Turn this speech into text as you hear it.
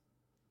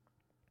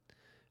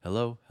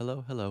Hello,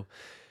 hello, hello.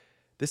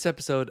 This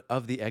episode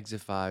of the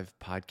Exit 5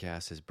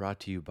 podcast is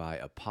brought to you by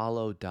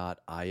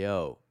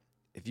Apollo.io.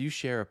 If you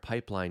share a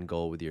pipeline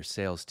goal with your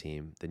sales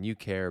team, then you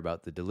care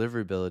about the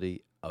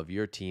deliverability of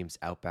your team's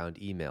outbound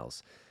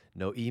emails.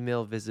 No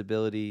email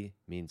visibility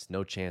means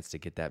no chance to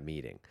get that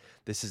meeting.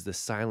 This is the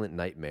silent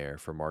nightmare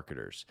for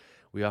marketers.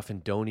 We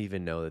often don't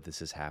even know that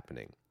this is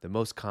happening. The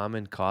most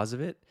common cause of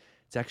it,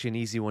 it's actually an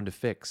easy one to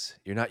fix.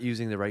 You're not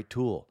using the right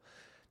tool.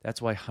 That's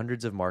why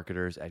hundreds of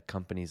marketers at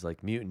companies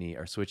like Mutiny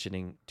are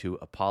switching to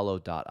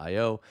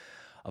Apollo.io.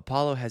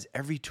 Apollo has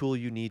every tool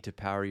you need to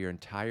power your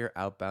entire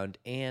outbound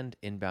and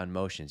inbound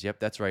motions. Yep,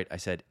 that's right. I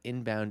said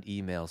inbound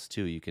emails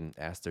too. You can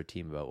ask their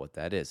team about what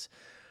that is.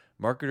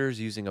 Marketers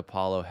using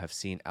Apollo have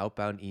seen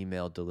outbound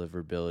email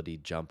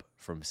deliverability jump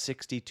from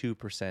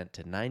 62%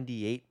 to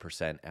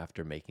 98%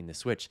 after making the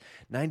switch.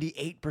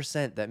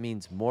 98%, that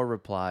means more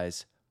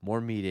replies, more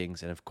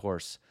meetings, and of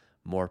course,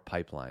 more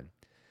pipeline.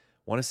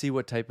 Want to see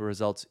what type of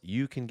results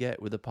you can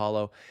get with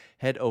Apollo?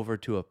 Head over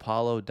to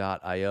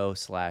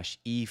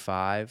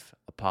apollo.io/E5,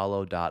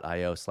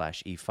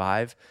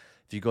 apollo.io/E5.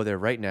 If you go there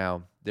right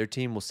now, their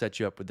team will set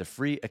you up with a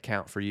free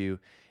account for you.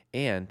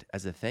 And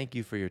as a thank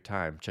you for your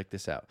time, check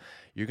this out.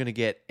 You're going to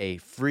get a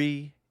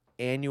free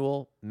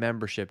annual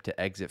membership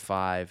to Exit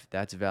 5.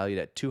 That's valued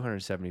at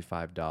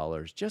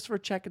 $275 just for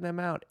checking them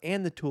out.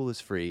 And the tool is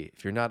free.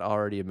 If you're not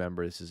already a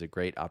member, this is a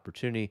great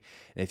opportunity.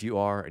 And if you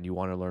are and you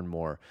want to learn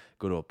more,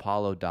 go to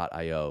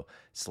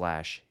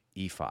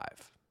apollo.io/E5.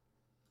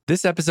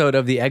 This episode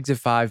of the Exit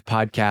 5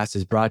 podcast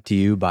is brought to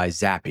you by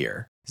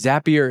Zapier.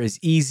 Zapier is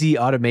easy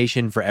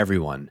automation for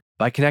everyone.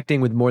 By connecting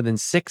with more than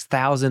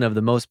 6,000 of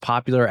the most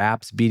popular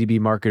apps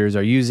B2B marketers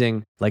are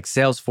using, like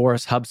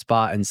Salesforce,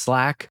 HubSpot, and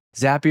Slack,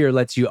 Zapier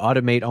lets you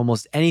automate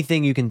almost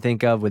anything you can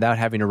think of without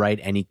having to write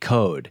any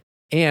code.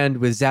 And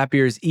with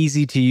Zapier's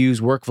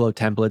easy-to-use workflow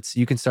templates,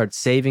 you can start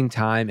saving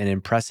time and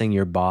impressing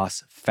your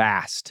boss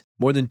fast.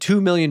 More than 2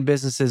 million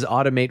businesses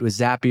automate with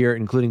Zapier,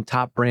 including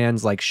top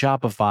brands like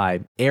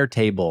Shopify,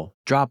 Airtable,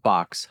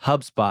 Dropbox,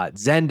 HubSpot,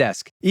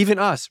 Zendesk, even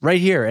us right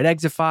here at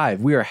Exit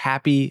 5. We are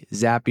happy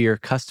Zapier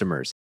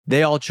customers.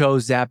 They all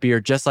chose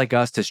Zapier just like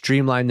us to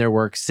streamline their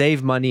work,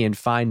 save money, and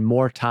find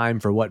more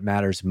time for what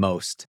matters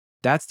most.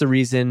 That's the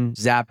reason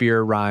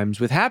Zapier rhymes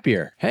with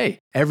happier. Hey,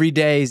 every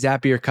day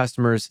Zapier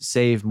customers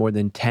save more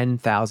than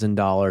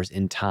 $10,000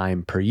 in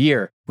time per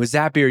year. With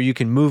Zapier, you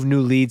can move new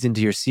leads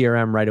into your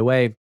CRM right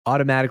away,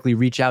 automatically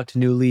reach out to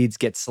new leads,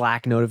 get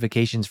Slack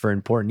notifications for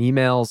important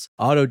emails,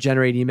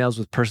 auto-generate emails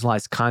with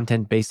personalized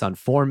content based on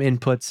form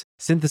inputs,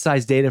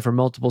 synthesize data from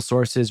multiple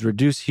sources,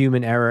 reduce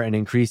human error and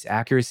increase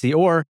accuracy,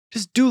 or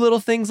just do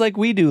little things like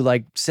we do,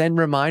 like send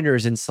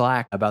reminders in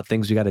Slack about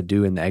things we got to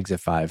do in the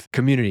Exit 5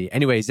 community.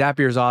 Anyway,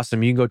 Zapier is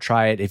awesome. You can go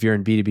try it if you're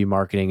in B2B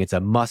marketing. It's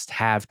a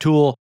must-have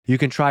tool. You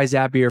can try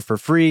Zapier for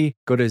free.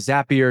 Go to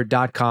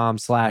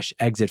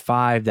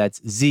zapier.com/exit5.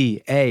 That's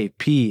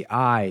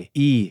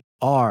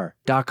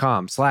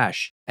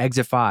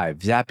ZAPIER.com/exit5,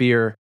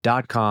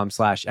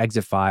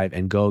 zapier.com/exit5,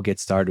 and go get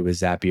started with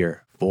Zapier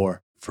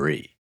for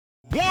free.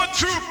 1,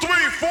 2,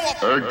 3, 4.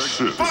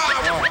 Exit 5.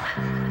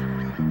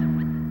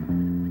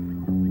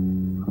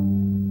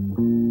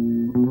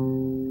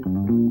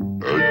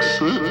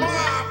 Exit.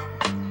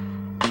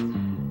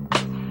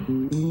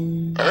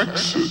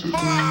 Exit.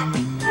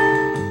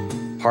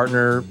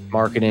 Partner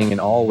marketing in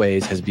all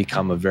ways has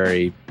become a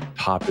very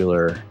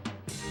popular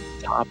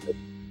topic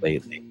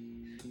lately.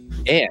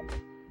 And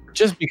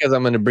just because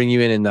I'm going to bring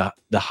you in the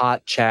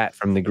hot chat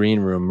from the green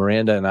room,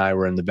 Miranda and I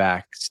were in the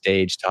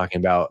backstage talking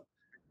about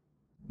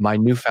my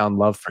newfound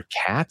love for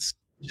cats,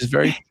 which is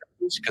very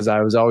strange because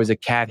I was always a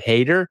cat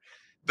hater.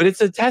 But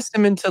it's a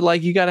testament to,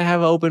 like, you got to have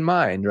an open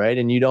mind, right?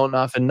 And you don't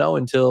often know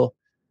until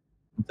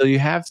you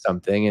have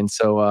something. And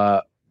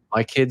so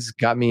my kids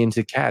got me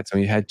into cats,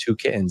 and we had 2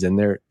 kittens, and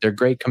they're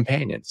great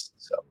companions.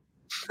 So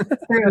They're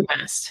the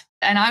best.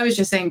 And I was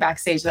just saying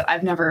backstage that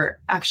I've never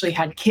actually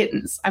had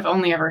kittens. I've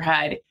only ever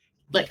had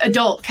like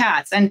adult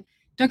cats. And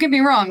don't get me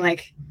wrong,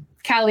 like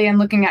Callie, I'm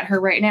looking at her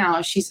right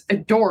now. She's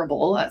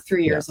adorable at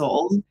 3 years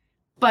old.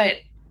 But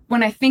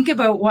when I think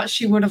about what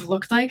she would have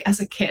looked like as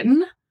a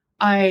kitten,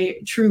 I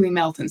truly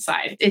melt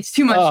inside. It's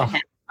too much to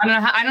handle. I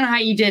don't know how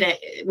you did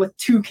it with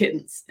 2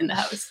 kittens in the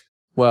house.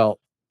 Well,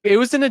 it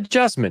was an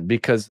adjustment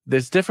because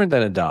it's different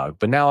than a dog,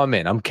 but now I'm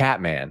in. I'm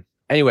cat man.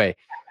 Anyway,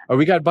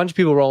 we got a bunch of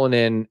people rolling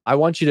in. I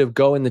want you to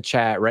go in the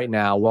chat right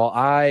now.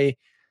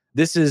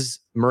 This is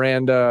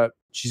Miranda.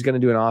 She's going to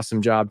do an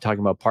awesome job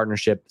talking about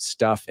partnership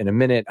stuff in a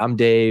minute. I'm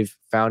Dave,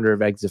 founder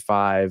of Exit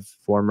 5,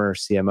 former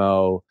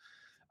CMO.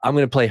 I'm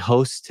going to play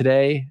host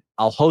today.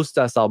 I'll host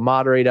us. I'll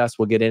moderate us.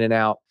 We'll get in and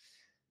out.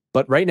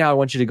 But right now, I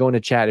want you to go into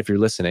chat if you're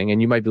listening,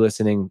 and you might be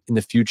listening in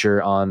the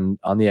future on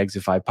the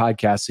Exit 5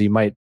 podcast. So you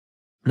might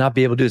not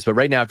be able to do this. But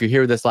right now, if you're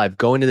here with us live,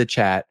 go into the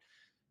chat.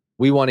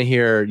 We want to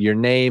hear your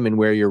name and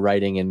where you're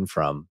writing in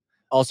from.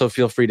 Also,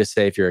 feel free to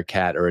say if you're a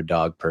cat or a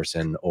dog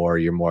person, or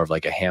you're more of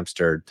like a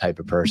hamster type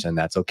of person.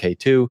 That's okay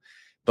too.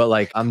 But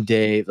like, I'm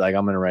Dave. Like,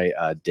 I'm going to write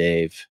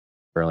Dave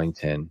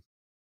Burlington.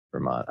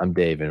 Vermont. I'm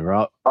Dave, and we're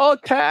all, oh,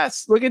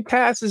 Tass. Look at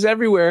Tass is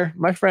everywhere.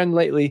 My friend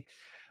lately.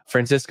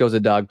 Francisco's a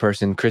dog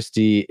person.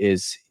 Christy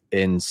is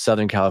in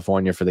Southern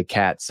California for the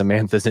cat.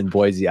 Samantha's in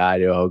Boise,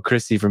 Idaho.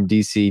 Christy from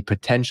DC,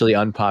 potentially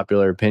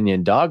unpopular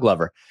opinion, dog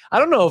lover. I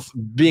don't know if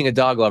being a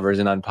dog lover is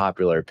an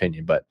unpopular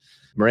opinion, but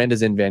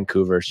Miranda's in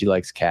Vancouver. She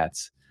likes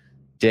cats.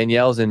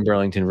 Danielle's in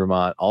Burlington,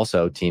 Vermont,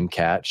 also Team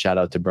Cat. Shout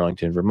out to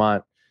Burlington,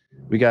 Vermont.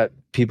 We got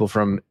people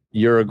from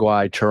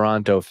Uruguay,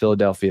 Toronto,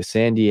 Philadelphia,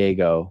 San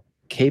Diego,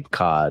 Cape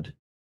Cod,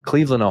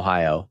 Cleveland,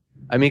 Ohio.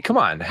 I mean, come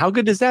on. How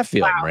good does that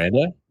feel, wow.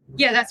 Miranda?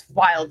 Yeah, that's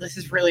wild. This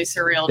is really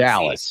surreal.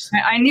 Dallas. To see.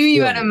 I knew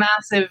you had a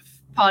massive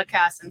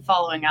podcast and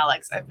following,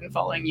 Alex. I've been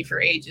following you for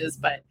ages,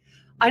 but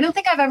I don't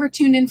think I've ever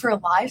tuned in for a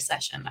live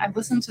session. I've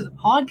listened to the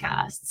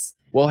podcasts.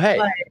 Well, hey,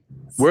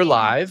 we're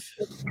live.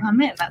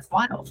 Come in. That's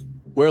wild.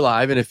 We're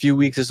live. In a few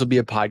weeks, this will be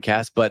a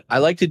podcast, but I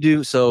like to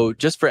do so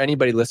just for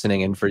anybody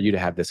listening and for you to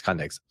have this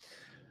context.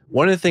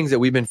 One of the things that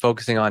we've been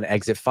focusing on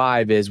Exit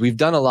 5 is we've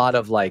done a lot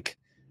of like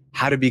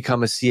how to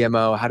become a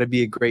CMO, how to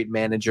be a great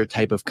manager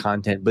type of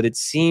content. But it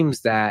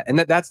seems that, and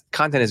that's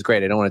content is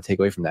great. I don't want to take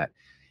away from that.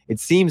 It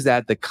seems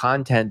that the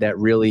content that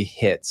really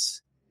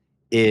hits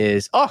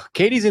is, oh,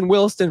 Katie's in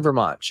Williston,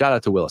 Vermont. Shout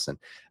out to Williston.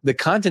 The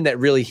content that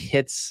really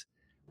hits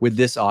with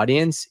this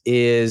audience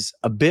is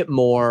a bit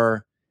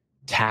more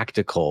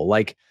tactical.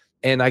 Like,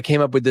 and I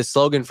came up with this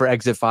slogan for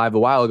Exit 5 a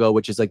while ago,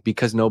 which is like,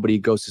 because nobody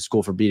goes to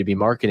school for B2B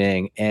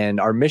marketing. And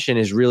our mission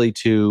is really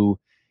to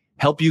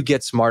help you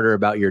get smarter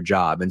about your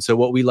job. And so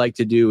what we like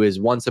to do is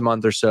once a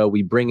month or so,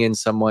 we bring in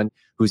someone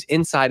who's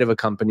inside of a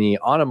company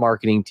on a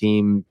marketing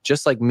team,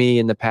 just like me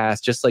in the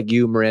past, just like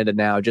you, Miranda,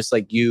 now, just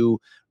like you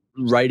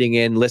writing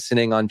in,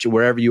 listening on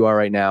wherever you are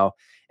right now.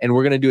 And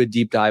we're going to do a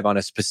deep dive on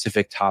a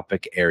specific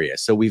topic area.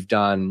 So we've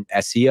done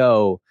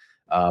SEO,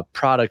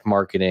 product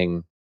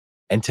marketing,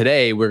 and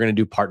today we're going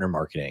to do partner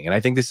marketing. And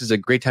I think this is a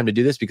great time to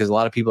do this because a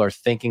lot of people are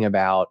thinking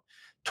about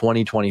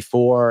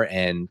 2024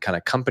 and kind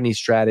of company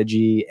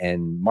strategy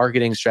and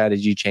marketing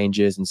strategy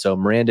changes. And so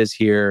Miranda's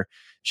here.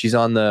 She's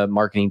on the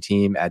marketing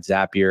team at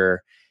Zapier.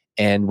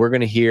 And we're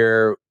going to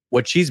hear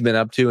what she's been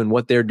up to and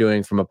what they're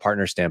doing from a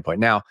partner standpoint.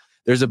 Now,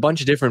 there's a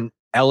bunch of different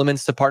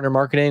elements to partner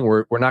marketing.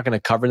 We're not going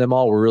to cover them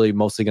all. We're really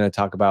mostly going to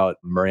talk about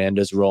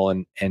Miranda's role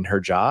and her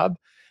job.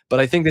 But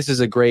I think this is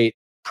a great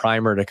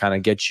primer to kind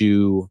of get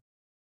you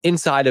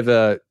inside of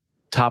a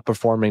top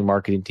performing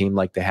marketing team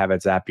like they have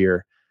at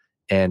Zapier.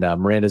 And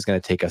Miranda's going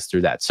to take us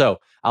through that. So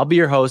I'll be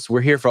your host. We're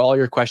here for all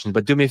your questions,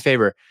 but do me a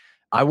favor.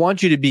 I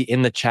want you to be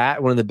in the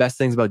chat. One of the best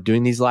things about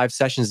doing these live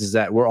sessions is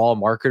that we're all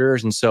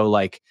marketers. And so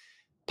like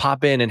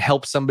pop in and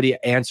help somebody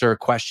answer a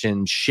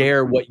question,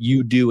 share what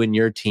you do in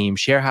your team,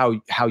 share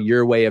how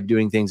your way of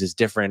doing things is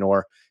different,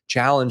 or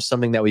challenge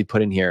something that we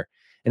put in here.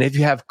 And if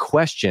you have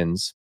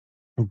questions,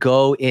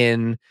 go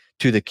in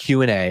to the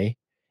Q&A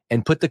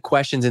and put the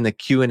questions in the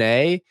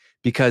Q&A,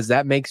 because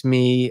it makes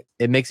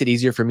it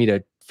easier for me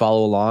to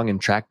follow along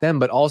and track them,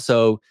 but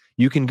also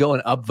you can go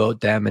and upvote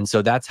them. And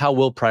so that's how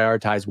we'll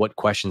prioritize what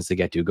questions to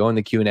get to. Go in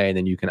the Q&A and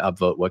then you can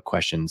upvote what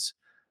questions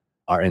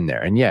are in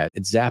there. And yeah,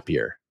 it's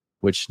Zapier,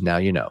 which now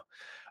you know.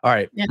 All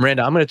right, yeah.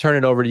 Miranda, I'm going to turn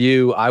it over to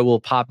you. I will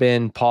pop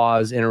in,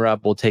 pause,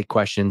 interrupt. We'll take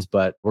questions,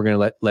 but we're going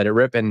to let it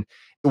rip. And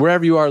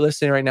wherever you are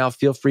listening right now,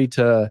 feel free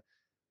to,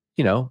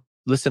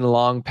 listen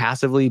along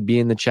passively, be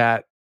in the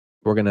chat.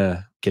 We're going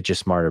to get you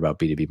smarter about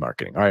B2B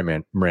marketing. All right,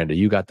 man. Miranda,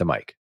 you got the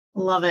mic.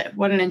 Love it.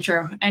 What an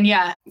intro. And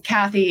yeah,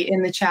 Kathy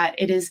in the chat,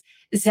 it is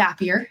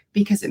Zapier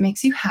because it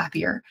makes you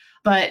happier.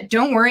 But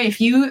don't worry,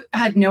 if you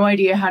had no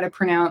idea how to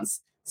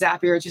pronounce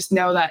Zapier, just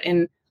know that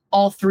in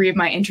all three of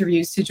my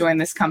interviews to join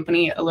this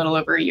company a little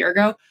over a year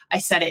ago, I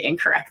said it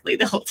incorrectly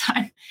the whole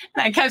time.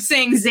 And I kept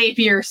saying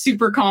Zapier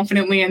super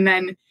confidently. And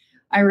then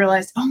I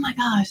realized, oh my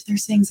gosh, they're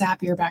saying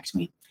Zapier back to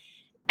me.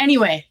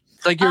 Anyway.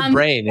 It's like your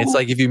brain. It's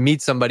like if you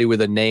meet somebody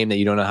with a name that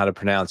you don't know how to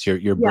pronounce,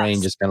 your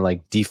brain just kind of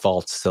like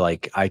defaults to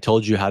like, I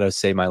told you how to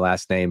say my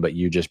last name, but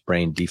you just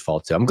brain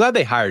default to. I'm glad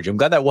they hired you. I'm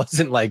glad that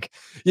wasn't like,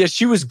 yeah,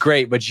 she was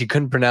great, but she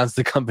couldn't pronounce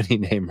the company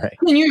name right.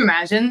 Can you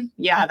imagine?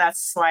 Yeah,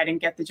 that's why I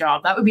didn't get the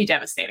job. That would be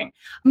devastating.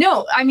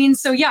 No, I mean,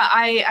 so yeah,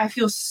 I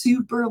feel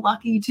super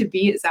lucky to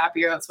be at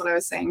Zapier. That's what I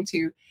was saying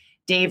to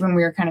Dave when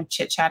we were kind of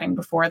chit-chatting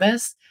before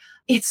this.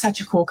 It's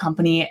such a cool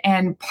company.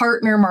 And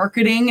partner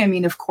marketing, I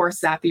mean, of course,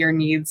 Zapier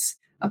needs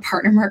a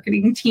partner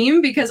marketing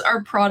team because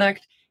our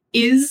product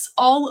is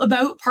all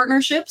about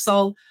partnerships.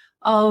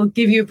 I'll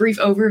give you a brief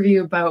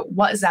overview about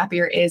what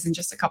Zapier is in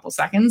just a couple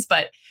seconds,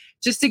 but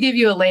just to give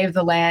you a lay of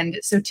the land.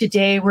 So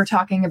today we're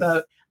talking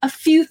about a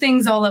few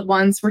things all at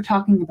once. We're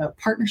talking about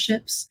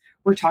partnerships.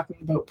 We're talking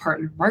about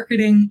partner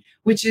marketing,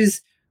 which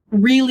is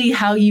really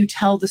how you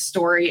tell the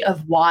story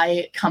of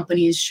why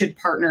companies should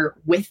partner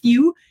with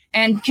you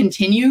and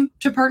continue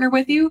to partner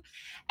with you.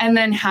 And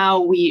then how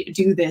we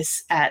do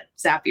this at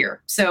Zapier.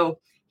 So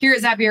here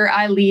at Zapier,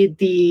 I lead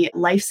the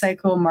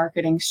lifecycle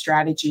marketing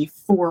strategy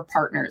for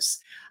partners,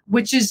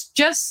 which is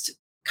just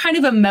kind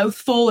of a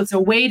mouthful. It's a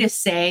way to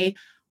say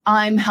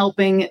I'm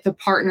helping the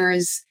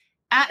partners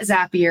at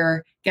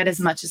Zapier get as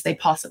much as they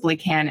possibly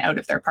can out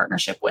of their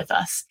partnership with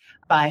us.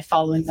 by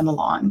following them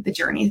along the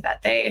journey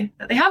that they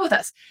have with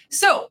us.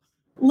 So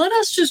let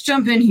us just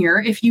jump in here.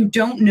 If you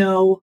don't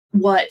know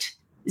what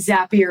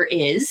Zapier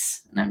is,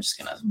 and I'm just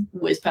going to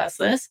whiz past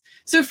this.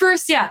 So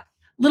first, a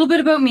little bit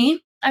about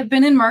me. I've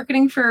been in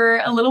marketing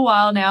for a little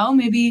while now,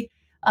 maybe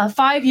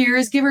 5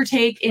 years, give or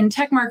take, in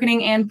tech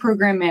marketing and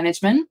program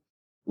management.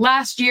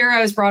 Last year,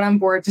 I was brought on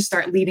board to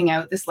start leading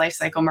out this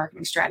lifecycle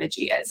marketing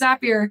strategy at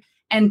Zapier.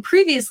 And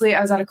previously,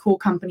 I was at a cool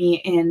company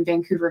in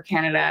Vancouver,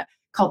 Canada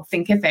called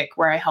Thinkific,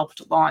 where I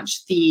helped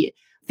launch the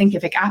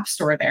Thinkific App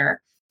Store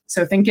there.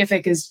 So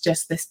Thinkific is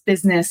just this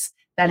business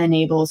that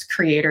enables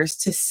creators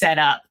to set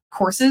up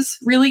courses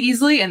really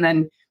easily and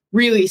then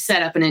really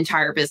set up an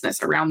entire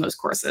business around those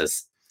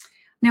courses.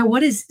 Now,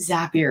 what is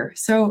Zapier?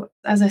 So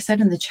as I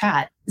said in the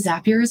chat,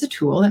 Zapier is a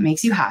tool that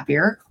makes you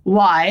happier.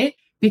 Why?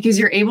 Because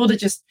you're able to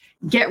just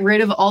get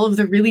rid of all of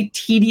the really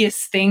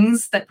tedious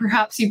things that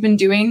perhaps you've been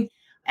doing,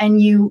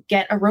 and you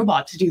get a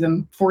robot to do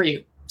them for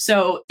you.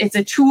 So it's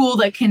a tool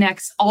that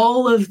connects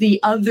all of the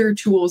other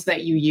tools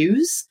that you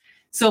use.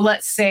 So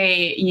let's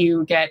say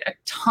you get a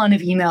ton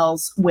of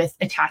emails with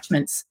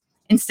attachments.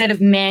 Instead of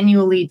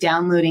manually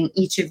downloading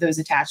each of those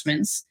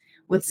attachments,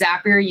 with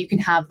Zapier, you can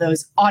have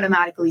those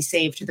automatically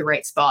saved to the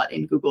right spot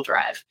in Google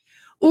Drive.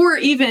 Or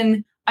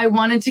even, I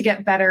wanted to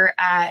get better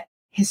at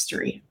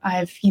history.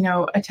 I've,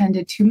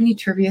 attended too many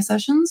trivia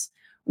sessions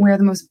where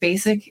the most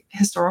basic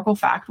historical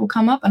fact will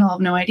come up and I'll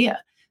have no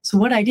idea. So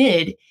what I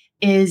did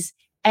is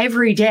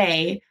every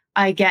day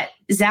I get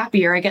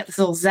Zapier, I get this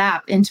little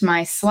zap into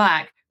my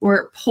Slack where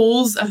it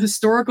pulls a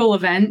historical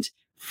event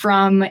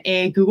from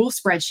a Google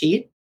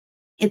spreadsheet.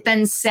 It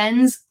then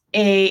sends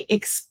a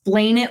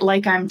explain it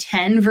like I'm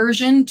 10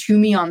 version to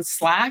me on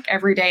Slack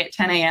every day at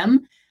 10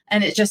 a.m.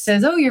 And it just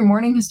says, oh, your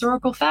morning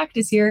historical fact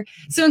is here.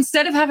 So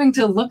instead of having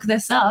to look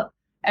this up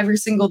every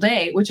single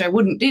day, which I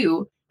wouldn't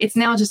do, it's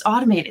now just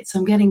automated.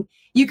 So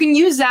you can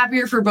use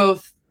Zapier for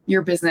both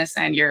your business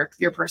and your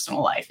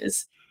personal life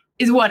is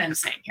what I'm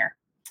saying here.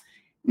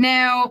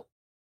 Now,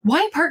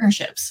 why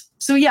partnerships?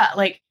 So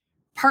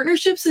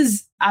partnerships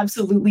is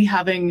absolutely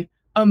having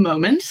a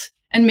moment.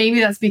 And maybe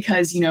that's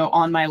because,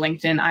 on my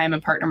LinkedIn, I am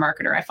a partner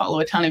marketer. I follow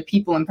a ton of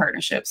people in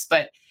partnerships,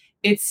 but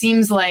it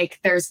seems like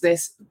there's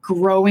this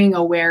growing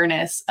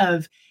awareness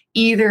of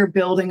either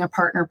building a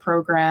partner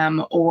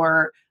program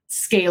or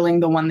scaling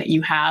the one that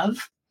you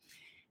have.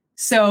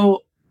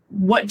 So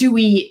what do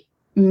we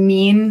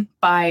mean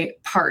by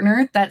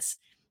partner? That's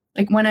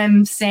like when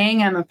I'm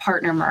saying I'm a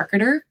partner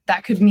marketer,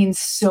 that could mean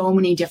so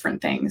many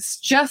different things.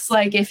 Just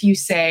like if you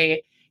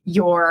say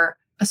you're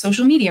a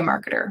social media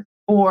marketer,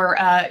 or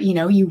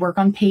you work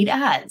on paid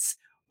ads,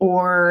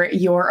 or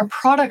you're a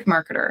product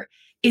marketer.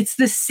 It's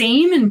the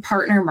same in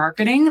partner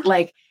marketing.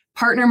 Like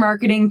partner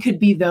marketing could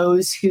be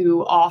those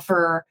who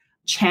offer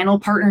channel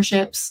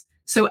partnerships.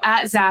 So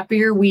at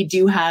Zapier, we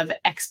do have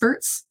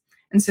experts.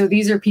 And so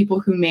these are people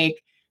who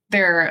make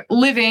their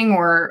living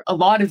or a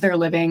lot of their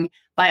living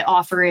by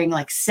offering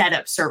like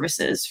setup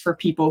services for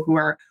people who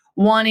are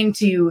wanting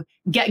to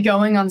get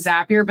going on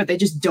Zapier, but they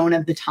just don't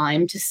have the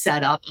time to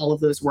set up all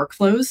of those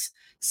workflows.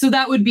 So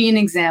that would be an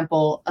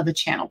example of a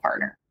channel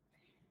partner.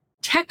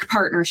 Tech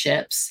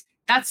partnerships,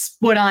 that's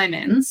what I'm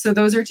in. So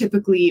those are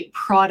typically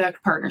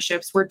product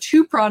partnerships where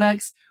two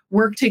products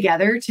work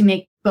together to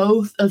make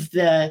both of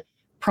the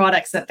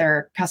products that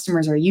their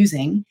customers are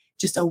using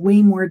just a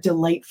way more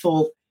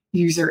delightful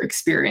user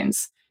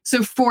experience.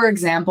 So for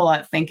example,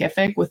 at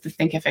Thinkific, with the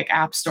Thinkific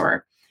App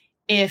Store,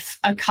 if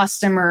a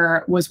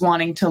customer was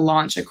wanting to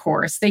launch a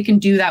course, they can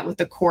do that with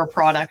the core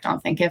product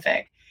on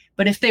Thinkific.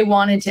 But if they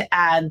wanted to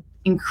add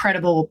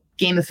incredible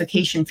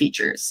gamification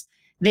features,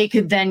 they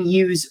could then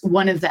use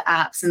one of the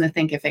apps in the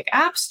Thinkific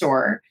App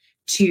Store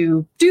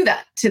to do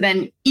that, to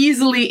then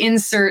easily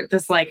insert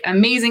this like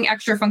amazing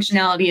extra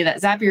functionality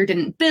that Zapier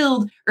didn't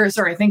build,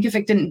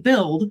 Thinkific didn't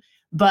build,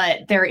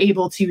 but they're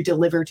able to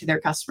deliver to their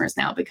customers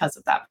now because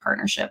of that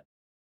partnership.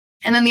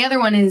 And then the other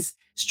one is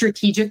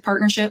strategic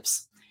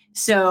partnerships.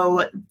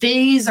 So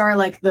these are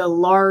like the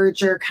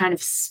larger kind of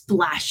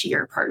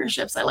splashier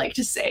partnerships, I like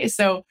to say.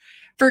 So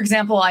for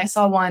example, I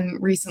saw one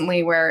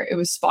recently where it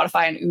was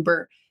Spotify and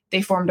Uber.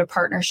 They formed a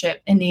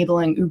partnership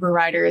enabling Uber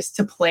riders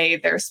to play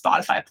their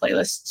Spotify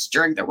playlists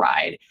during the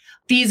ride.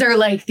 These are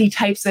like the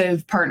types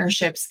of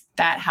partnerships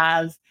that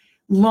have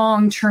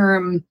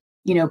long-term,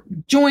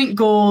 joint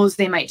goals.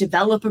 They might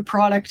develop a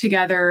product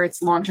together.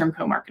 It's long-term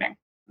co-marketing.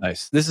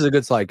 Nice. This is a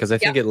good slide because I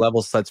think it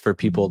level sets for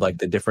people like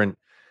the different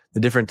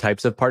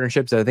types of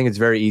partnerships. And I think it's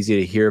very easy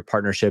to hear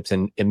partnerships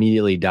and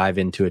immediately dive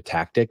into a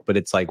tactic, but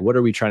it's like, what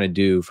are we trying to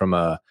do from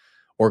a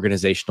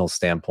organizational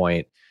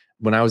standpoint?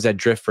 When I was at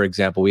Drift, for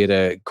example, we had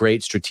a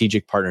great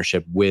strategic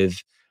partnership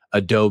with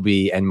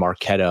Adobe and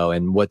Marketo.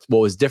 And what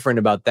was different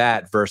about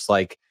that versus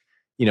like,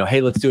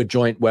 hey, let's do a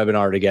joint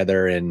webinar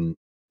together and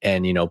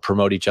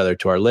promote each other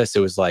to our list. It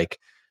was like,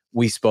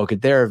 we spoke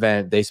at their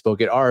event, they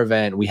spoke at our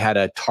event. We had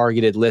a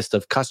targeted list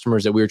of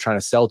customers that we were trying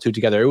to sell to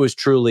together. It was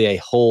truly a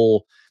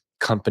whole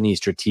company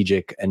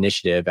strategic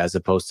initiative as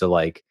opposed to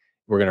like,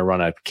 we're going to run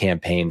a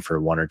campaign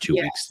for 1 or 2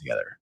 weeks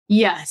together.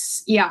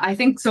 Yes. Yeah. I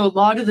think so. A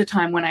lot of the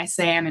time when I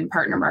say I'm in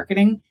partner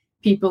marketing,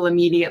 people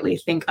immediately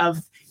think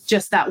of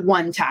just that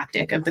one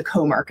tactic of the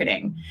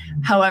co-marketing.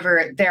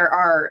 However, there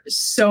are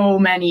so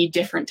many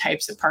different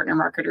types of partner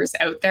marketers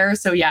out there.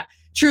 So yeah,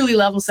 truly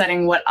level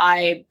setting, what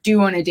I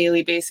do on a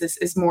daily basis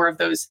is more of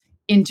those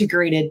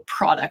integrated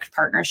product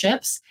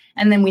partnerships.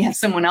 And then we have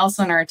someone else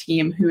on our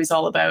team who is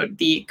all about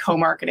the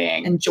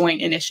co-marketing and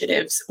joint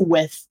initiatives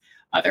with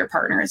other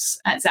partners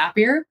at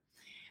Zapier.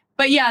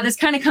 But yeah, this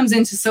kind of comes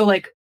into, so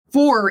like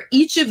for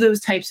each of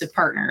those types of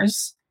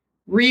partners,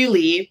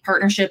 really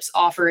partnerships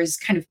offers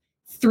kind of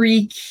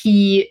three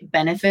key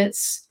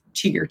benefits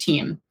to your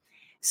team.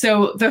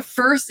 So the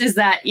first is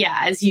that, yeah,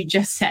 as you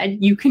just said,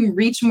 you can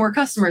reach more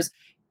customers.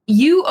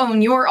 You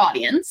own your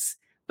audience,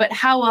 but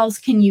how else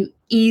can you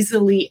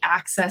easily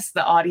access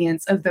the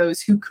audience of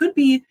those who could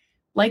be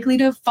likely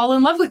to fall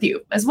in love with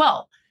you as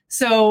well?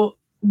 So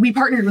we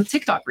partnered with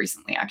TikTok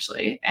recently,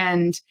 actually,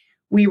 and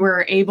we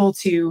were able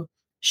to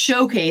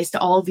showcase to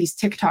all of these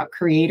TikTok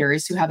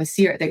creators who have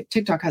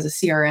TikTok has a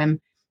CRM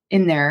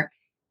in there.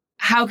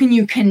 How can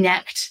you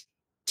connect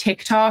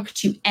TikTok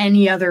to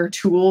any other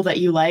tool that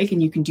you like?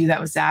 And you can do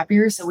that with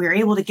Zapier. So we were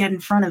able to get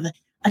in front of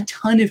a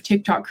ton of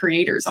TikTok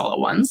creators all at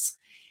once.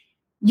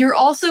 You're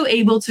also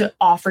able to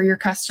offer your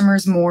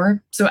customers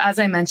more. So as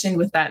I mentioned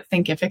with that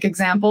Thinkific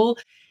example,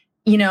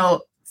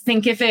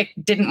 Thinkific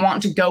didn't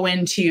want to go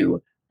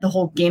into the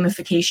whole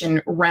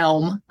gamification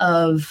realm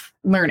of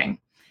learning.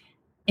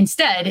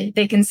 Instead,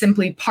 they can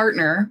simply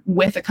partner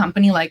with a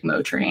company like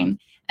Motrain,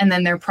 and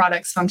then their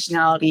product's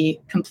functionality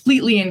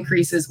completely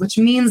increases, which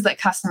means that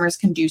customers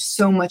can do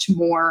so much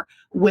more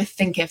with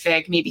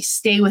Thinkific, maybe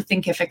stay with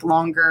Thinkific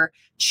longer,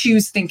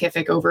 choose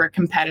Thinkific over a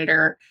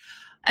competitor.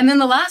 And then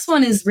the last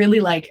one is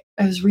really like,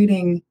 I was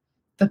reading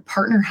the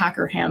Partner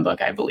Hacker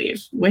Handbook, I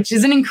believe, which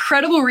is an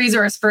incredible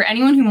resource for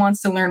anyone who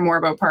wants to learn more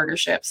about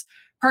partnerships.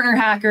 Partner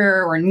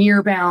Hacker or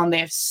Nearbound, they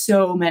have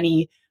so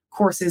many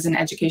courses and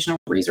educational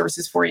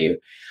resources for you.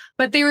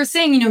 But they were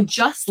saying,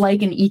 just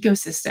like an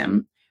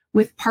ecosystem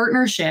with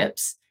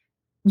partnerships,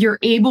 you're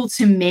able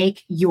to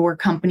make your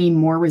company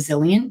more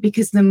resilient,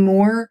 because the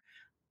more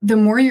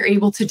you're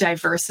able to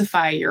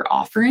diversify your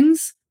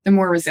offerings, the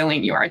more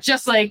resilient you are,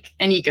 just like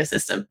an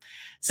ecosystem.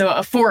 So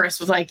a forest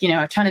with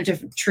a ton of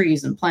different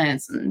trees and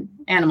plants and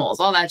animals,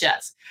 all that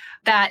jazz.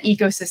 That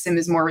ecosystem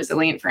is more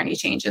resilient for any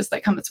changes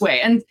that come its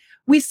way. And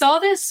we saw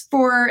this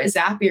for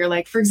Zapier.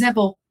 Like, for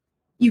example,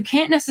 you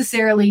can't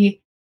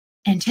necessarily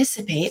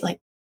anticipate,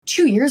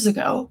 2 years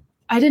ago,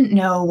 I didn't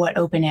know what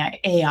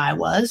OpenAI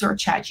was or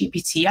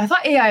ChatGPT. I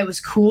thought AI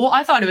was cool.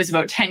 I thought it was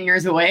about 10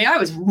 years away. I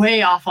was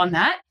way off on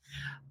that.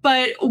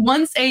 But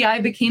once AI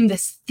became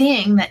this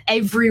thing that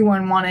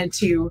everyone wanted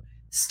to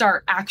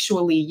start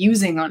actually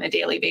using on a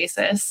daily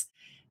basis,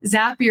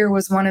 Zapier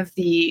was one of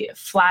the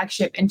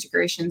flagship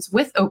integrations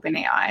with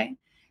OpenAI.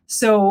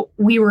 So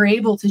we were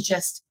able to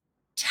just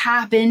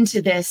tap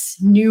into this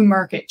new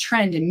market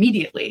trend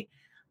immediately.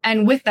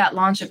 And with that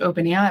launch of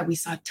OpenAI, we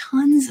saw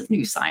tons of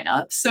new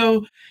signups.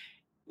 So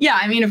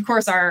yeah, of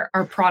course, our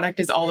product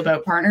is all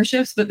about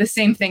partnerships, but the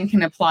same thing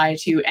can apply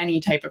to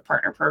any type of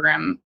partner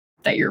program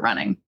that you're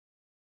running.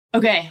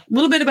 Okay, a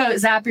little bit about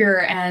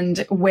Zapier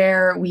and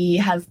where we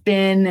have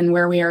been and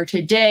where we are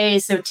today.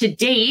 So to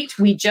date,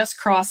 we just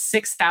crossed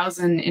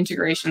 6,000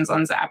 integrations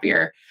on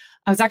Zapier.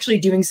 I was actually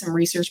doing some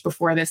research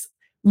before this.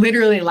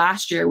 Literally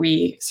last year,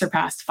 we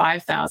surpassed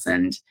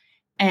 5,000.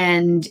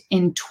 And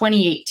in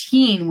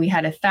 2018, we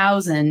had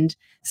 1,000.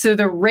 So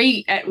the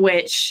rate at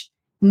which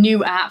new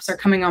apps are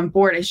coming on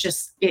board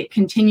it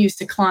continues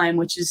to climb,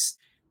 which is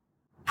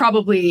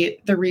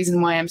probably the reason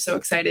why I'm so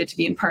excited to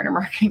be in partner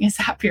marketing as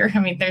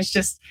Zapier. There's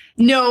just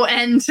no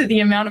end to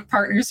the amount of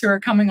partners who are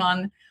coming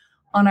on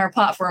our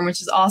platform,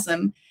 which is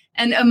awesome.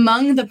 And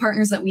among the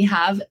partners that we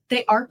have,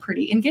 they are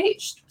pretty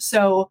engaged.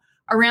 So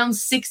around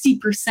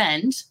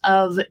 60%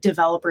 of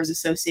developers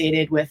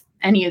associated with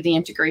any of the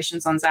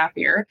integrations on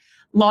Zapier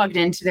logged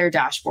into their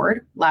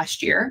dashboard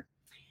last year.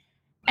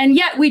 And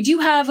yet we do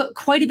have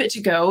quite a bit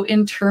to go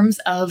in terms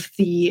of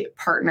the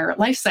partner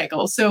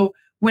lifecycle. So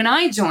when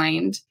I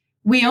joined,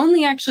 we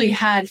only actually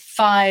had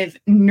 5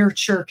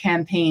 nurture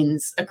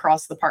campaigns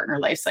across the partner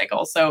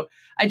lifecycle. So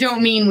I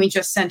don't mean we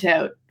just sent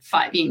out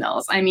 5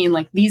 emails.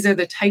 These are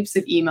the types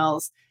of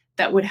emails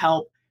that would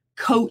help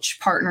coach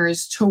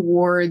partners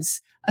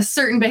towards a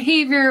certain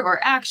behavior or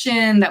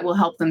action that will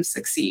help them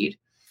succeed.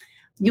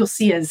 You'll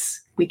see as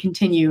we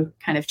continue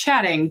kind of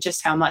chatting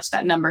just how much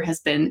that number has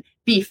been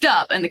beefed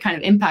up and the kind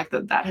of impact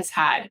that has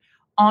had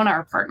on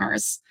our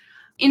partners.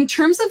 In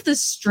terms of the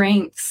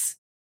strengths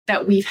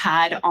that we've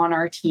had on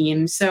our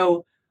team,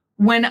 so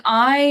when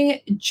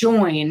I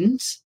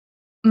joined,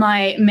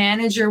 my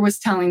manager was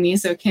telling me,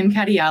 so Kim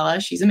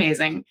Cadiella, she's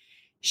amazing.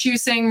 She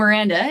was saying,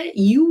 Miranda,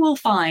 you will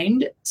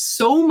find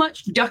so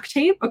much duct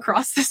tape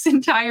across this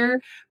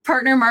entire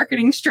partner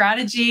marketing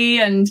strategy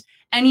and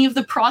any of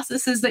the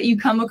processes that you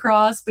come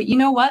across. But you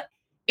know what?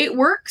 It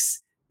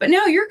works. But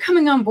now you're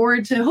coming on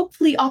board to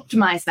hopefully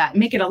optimize that,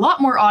 make it a lot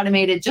more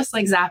automated, just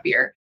like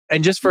Zapier.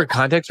 And just for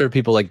context for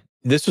people,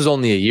 this was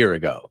only a year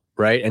ago,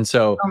 right? And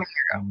so Oh my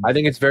hero. I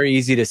think it's very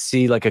easy to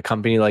see like a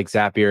company like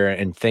Zapier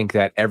and think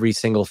that every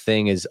single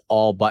thing is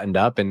all buttoned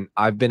up. And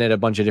I've been at a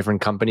bunch of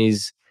different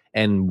companies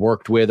and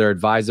worked with or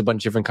advised a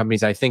bunch of different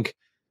companies. I think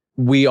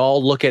we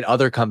all look at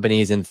other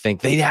companies and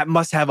think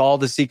must have all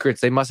the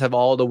secrets. They must have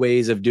all the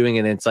ways of doing it.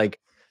 And it's like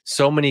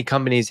so many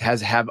companies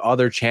have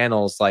other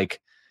channels like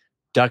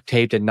duct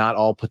taped and not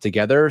all put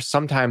together.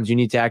 Sometimes you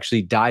need to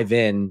actually dive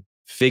in,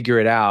 figure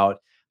it out,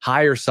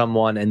 hire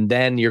someone, and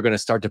then you're going to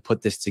start to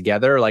put this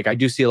together. Like I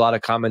do see a lot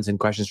of comments and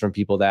questions from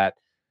people that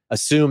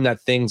assume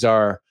that things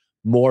are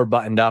more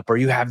buttoned up or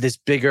you have this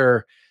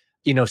bigger,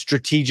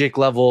 strategic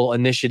level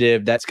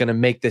initiative that's going to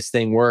make this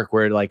thing work,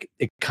 where like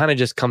it kind of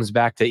just comes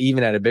back to,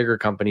 even at a bigger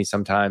company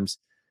sometimes,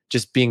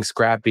 just being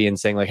scrappy and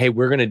saying like, hey,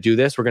 we're going to do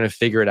this, we're going to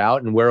figure it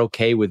out, and we're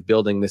okay with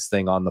building this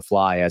thing on the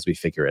fly as we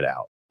figure it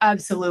out.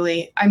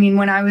 Absolutely. I mean,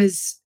 when I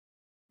was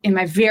in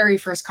my very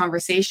first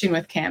conversation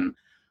with Kim,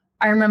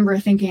 I remember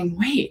thinking,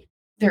 wait,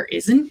 there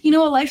isn't, a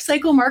life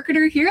cycle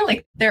marketer here?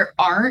 Like there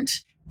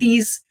aren't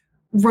these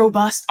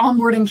robust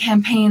onboarding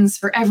campaigns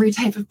for every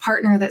type of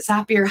partner that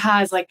Zapier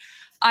has. Like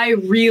I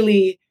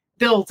really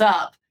built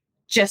up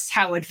just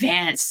how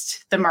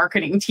advanced the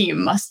marketing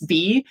team must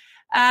be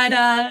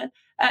at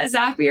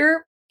Zapier.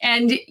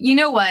 And you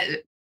know what?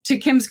 To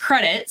Kim's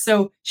credit,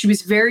 so she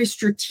was very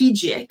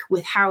strategic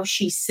with how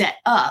she set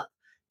up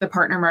the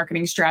partner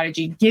marketing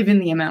strategy, given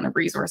the amount of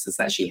resources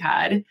that she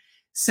had.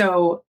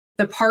 So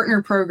the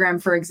partner program,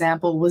 for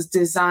example, was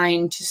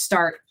designed to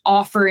start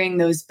offering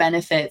those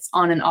benefits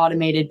on an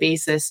automated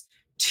basis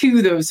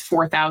to those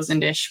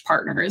 4,000-ish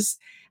partners.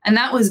 And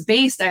that was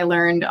based, I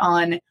learned,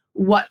 on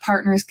what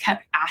partners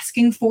kept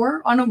asking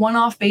for on a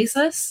one-off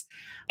basis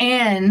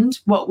and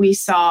what we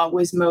saw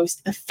was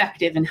most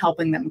effective in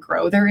helping them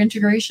grow their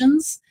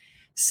integrations.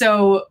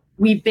 So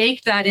we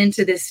baked that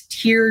into this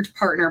tiered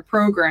partner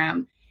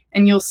program.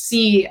 And you'll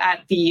see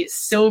at the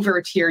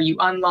silver tier, you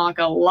unlock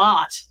a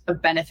lot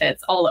of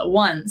benefits all at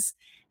once.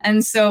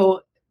 And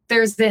so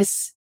there's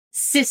this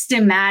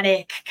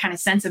systematic kind of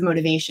sense of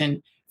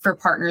motivation for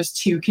partners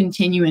to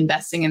continue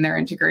investing in their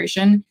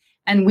integration.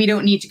 And we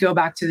don't need to go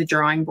back to the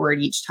drawing board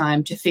each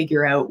time to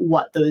figure out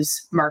what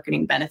those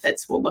marketing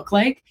benefits will look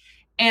like.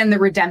 And the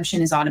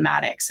redemption is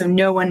automatic. So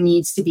no one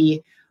needs to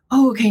be,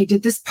 oh, okay,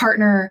 did this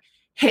partner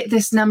hit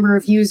this number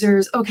of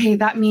users? Okay,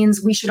 that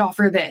means we should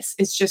offer this.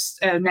 It's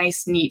just a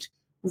nice, neat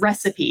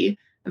recipe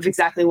of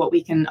exactly what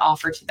we can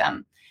offer to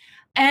them.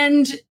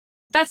 And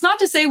that's not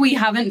to say we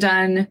haven't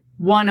done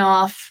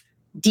one-off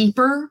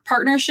deeper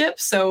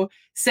partnerships. So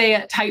say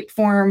at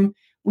Typeform,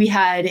 we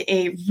had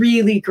a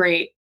really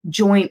great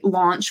joint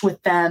launch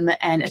with them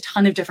and a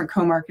ton of different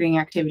co-marketing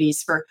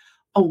activities for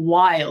a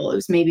while. It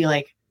was maybe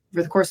like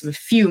over the course of a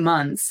few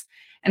months.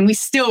 And we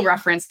still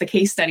reference the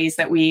case studies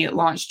that we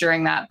launched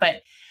during that.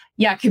 But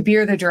yeah,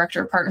 Kabir, the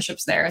director of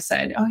partnerships there,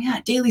 said, oh yeah,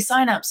 daily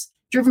signups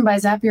driven by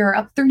Zapier are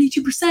up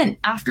 32%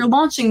 after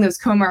launching those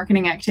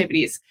co-marketing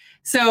activities.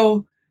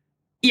 So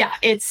yeah,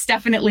 it's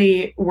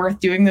definitely worth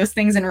doing those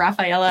things. And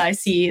Rafaela, I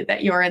see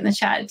that you're in the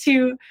chat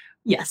too.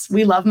 Yes,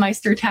 we love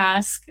Meister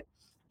Task.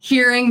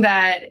 Hearing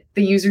that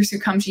the users who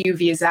come to you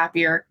via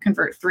Zapier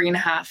convert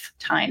 3.5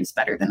 times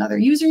better than other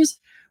users,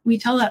 we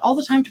tell that all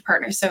the time to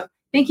partners. So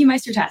thank you,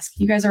 Meister Task.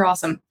 You guys are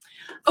awesome.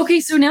 Okay,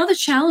 so now the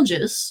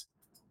challenges,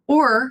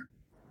 or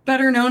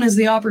better known as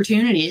the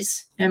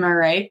opportunities. Am I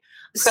right?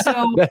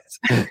 So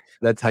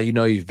that's how you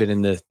know you've been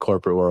in the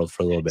corporate world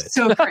for a little bit.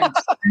 So cringe.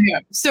 Yeah,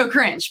 so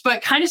cringe,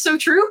 but kind of so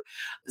true.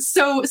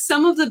 So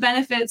some of the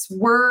benefits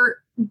were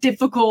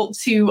difficult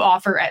to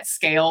offer at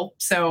scale.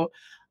 So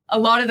a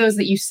lot of those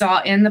that you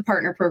saw in the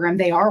partner program,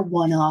 they are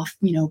one-off,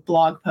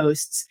 blog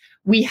posts.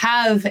 We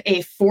have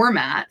a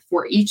format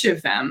for each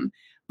of them,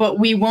 but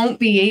we won't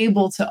be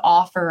able to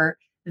offer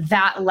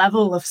that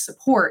level of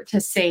support to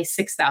say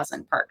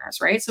 6,000 partners,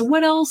 right? So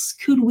what else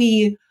could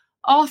we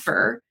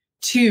offer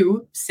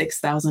to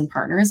 6,000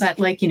 partners at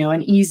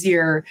an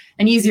easier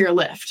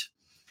lift?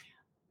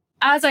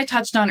 As I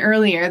touched on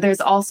earlier,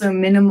 there's also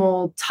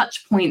minimal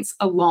touch points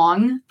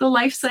along the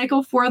life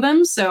cycle for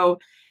them. So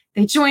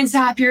they join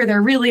Zapier,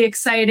 they're really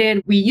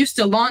excited. We used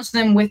to launch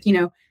them with,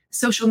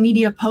 social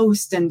media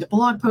posts and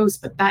blog posts,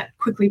 but that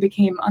quickly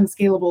became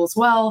unscalable as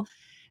well.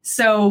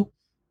 So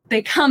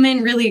they come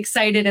in really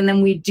excited, and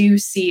then we do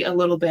see a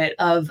little bit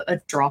of a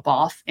drop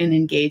off in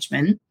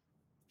engagement.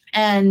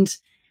 And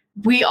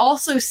we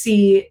also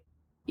see,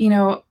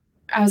 I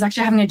was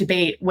actually having a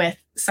debate with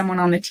someone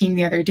on the team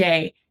the other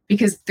day,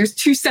 because there's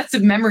two sets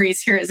of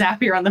memories here at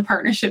Zapier on the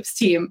partnerships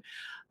team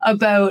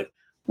about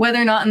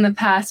whether or not in the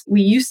past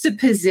we used to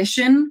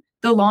position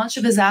the launch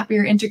of a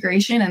Zapier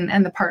integration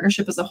and the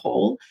partnership as a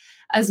whole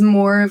as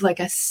more of like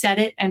a set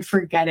it and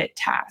forget it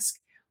task.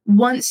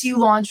 Once you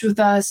launch with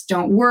us,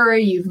 don't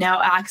worry, you've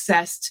now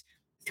accessed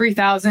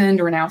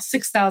 3,000 or now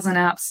 6,000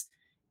 apps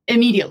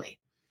immediately.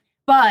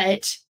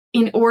 But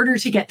in order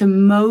to get the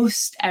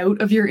most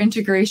out of your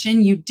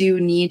integration, you do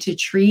need to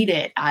treat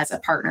it as a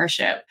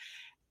partnership.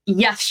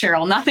 Yes,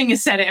 Cheryl, nothing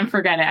is set it and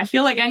forget it. I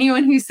feel like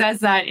anyone who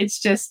says that, it's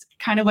just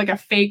kind of like a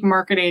fake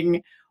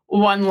marketing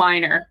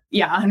one-liner.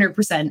 Yeah,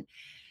 100%.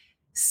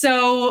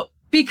 So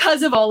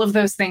because of all of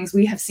those things,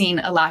 we have seen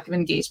a lack of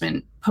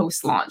engagement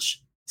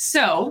post-launch.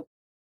 So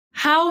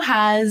how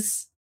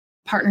has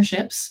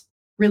partnerships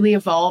really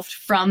evolved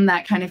from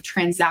that kind of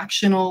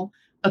transactional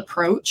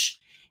approach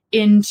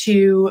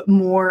into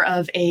more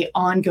of a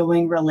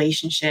ongoing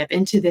relationship,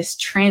 into this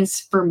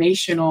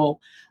transformational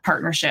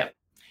partnership?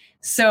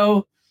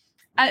 So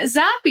at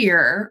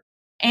Zapier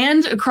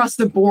and across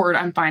the board,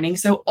 I'm finding,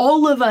 so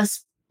all of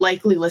us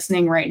likely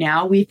listening right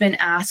now, we've been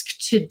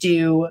asked to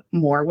do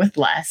more with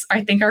less.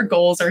 I think our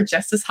goals are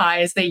just as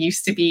high as they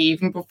used to be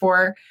even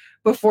before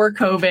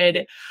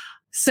COVID.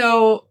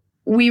 So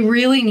we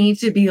really need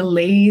to be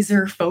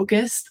laser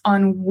focused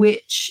on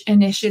which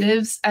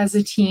initiatives as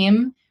a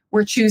team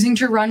we're choosing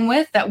to run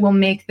with that will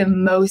make the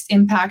most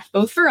impact,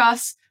 both for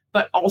us,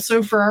 but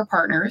also for our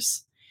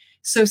partners.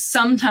 So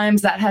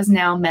sometimes that has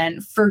now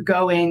meant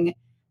forgoing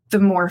the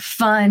more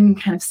fun,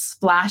 kind of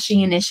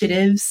splashy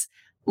initiatives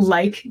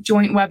like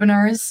joint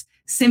webinars,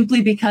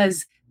 simply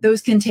because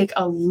those can take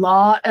a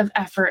lot of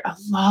effort, a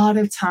lot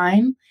of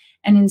time.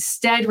 And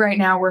instead, right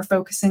now, we're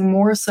focusing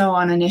more so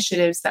on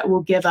initiatives that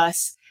will give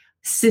us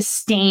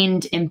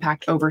sustained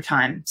impact over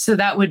time. So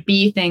that would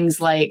be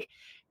things like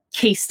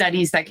case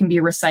studies that can be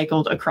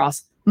recycled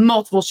across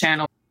multiple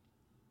channels.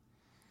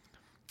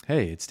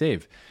 Hey, it's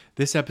Dave.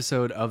 This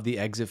episode of the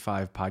Exit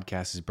 5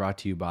 podcast is brought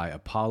to you by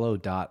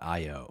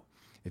Apollo.io.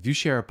 If you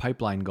share a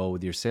pipeline goal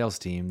with your sales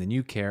team, then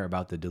you care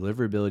about the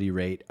deliverability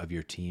rate of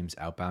your team's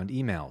outbound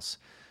emails.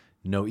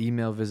 No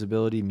email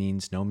visibility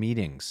means no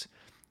meetings.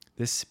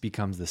 This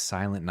becomes the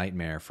silent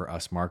nightmare for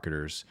us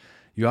marketers.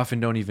 You often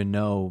don't even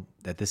know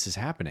that this is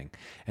happening.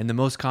 And the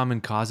most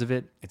common cause of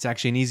it, it's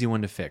actually an easy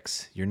one to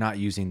fix. You're not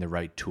using the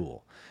right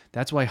tool.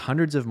 That's why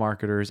hundreds of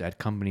marketers at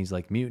companies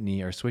like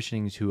Mutiny are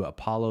switching to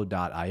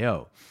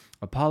Apollo.io.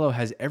 Apollo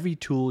has every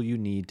tool you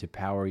need to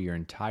power your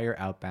entire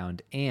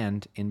outbound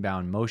and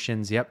inbound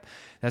motions. Yep,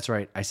 that's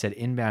right. I said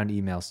inbound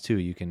emails too.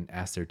 You can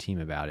ask their team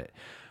about it.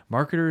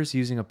 Marketers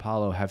using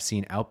Apollo have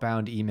seen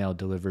outbound email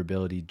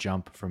deliverability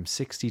jump from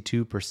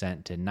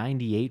 62% to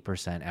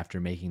 98% after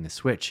making the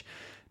switch.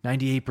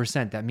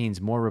 98%, that means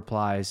more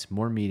replies,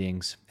 more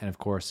meetings, and of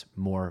course,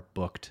 more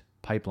booked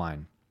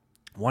pipeline.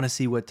 Want to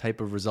see what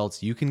type of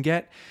results you can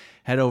get?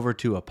 Head over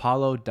to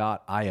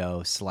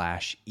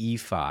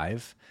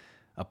apollo.io/E5,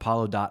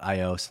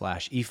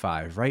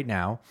 apollo.io/E5 right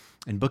now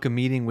and book a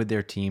meeting with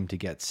their team to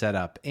get set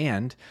up.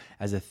 And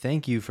as a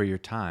thank you for your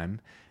time,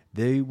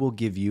 they will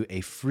give you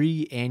a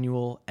free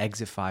annual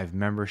Exit 5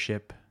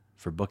 membership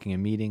for booking a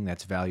meeting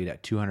that's valued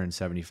at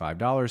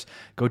 $275.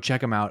 Go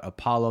check them out,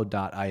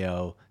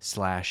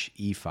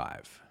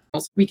 apollo.io/E5.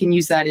 We can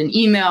use that in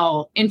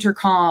email,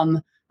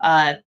 intercom,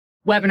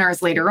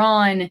 webinars later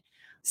on.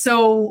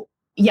 So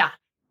yeah,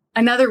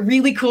 another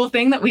really cool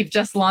thing that we've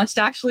just launched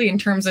actually in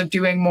terms of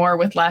doing more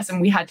with less,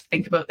 and we had to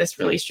think about this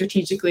really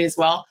strategically as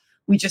well.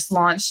 We just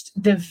launched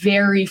the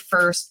very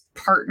first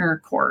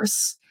partner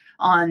course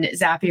on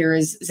Zapier,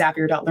 is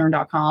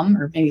zapier.learn.com,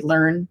 or maybe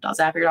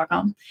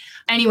learn.zapier.com.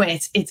 Anyway,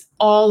 it's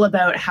all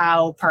about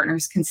how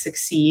partners can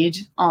succeed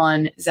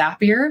on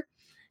Zapier.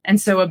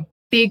 And so a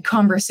big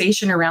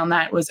conversation around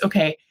that was,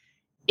 okay,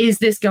 is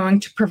this going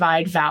to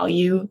provide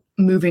value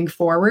moving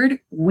forward?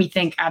 We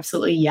think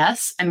absolutely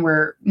yes. And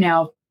we're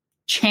now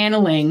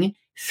channeling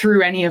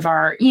through any of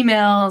our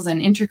emails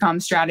and intercom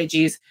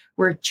strategies,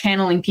 we're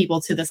channeling people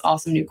to this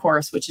awesome new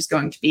course, which is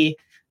going to be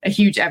a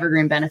huge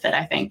evergreen benefit,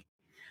 I think.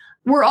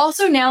 We're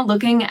also now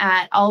looking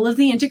at all of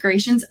the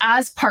integrations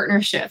as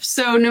partnerships.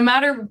 So no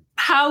matter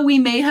how we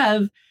may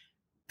have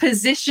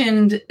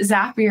positioned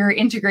Zapier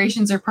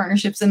integrations or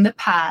partnerships in the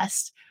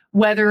past,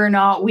 whether or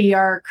not we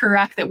are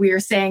correct that we are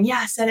saying,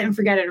 yeah, set it and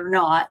forget it or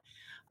not,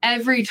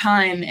 every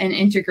time an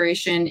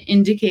integration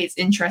indicates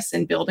interest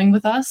in building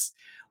with us,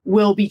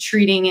 we'll be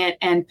treating it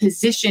and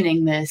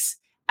positioning this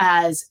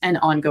as an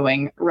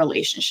ongoing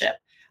relationship.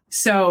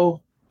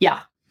 So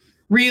yeah,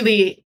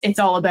 really, it's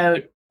all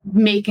about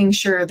making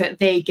sure that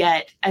they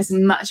get as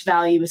much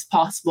value as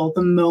possible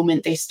the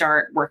moment they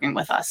start working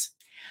with us.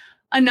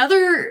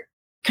 Another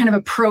kind of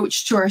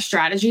approach to our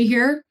strategy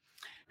here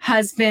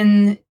has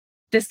been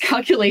this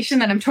calculation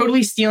that I'm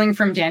totally stealing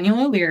from Daniel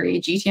O'Leary,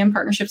 GTM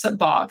Partnerships at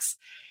Box.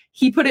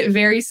 He put it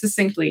very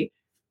succinctly: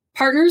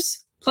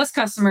 partners plus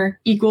customer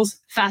equals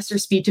faster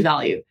speed to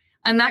value.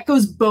 And that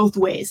goes both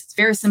ways. It's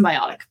very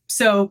symbiotic.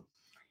 So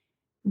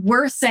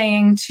we're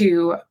saying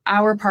to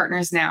our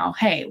partners now,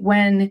 hey,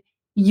 when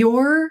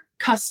your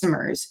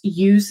customers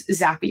use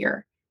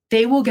Zapier,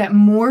 they will get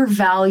more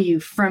value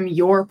from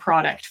your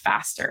product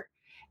faster.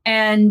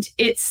 And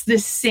it's the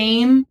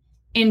same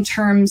in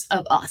terms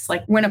of us.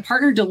 Like when a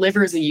partner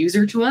delivers a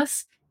user to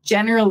us,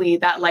 generally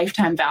that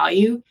lifetime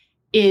value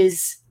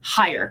is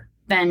higher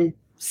than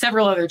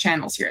several other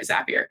channels here at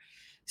Zapier.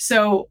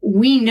 So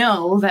we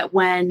know that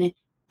when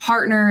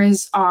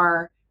partners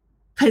are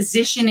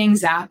positioning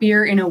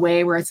Zapier in a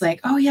way where it's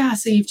like, oh yeah,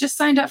 so you've just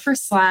signed up for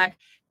Slack.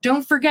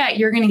 Don't forget,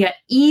 you're going to get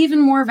even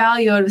more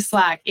value out of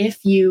Slack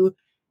if you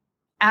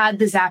add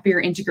the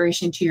Zapier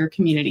integration to your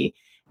community.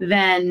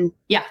 Then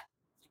yeah,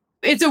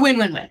 it's a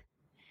win-win-win.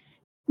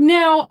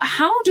 Now,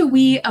 how do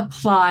we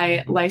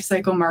apply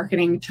lifecycle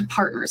marketing to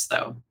partners,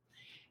 though?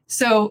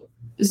 So,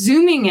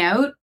 zooming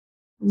out,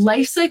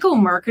 lifecycle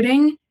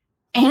marketing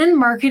and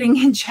marketing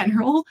in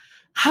general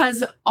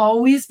has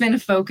always been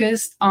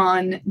focused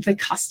on the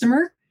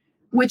customer,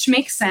 which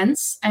makes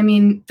sense. I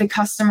mean, the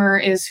customer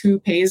is who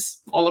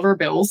pays all of our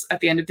bills at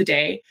the end of the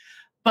day.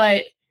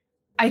 But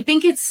I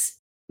think it's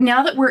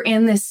now that we're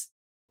in this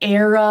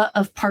era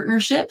of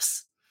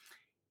partnerships,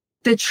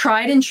 the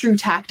tried and true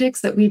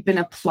tactics that we've been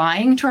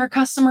applying to our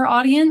customer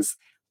audience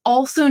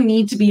also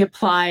need to be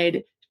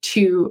applied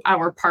to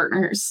our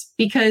partners.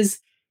 Because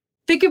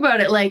think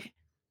about it, like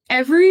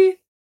every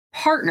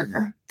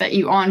partner that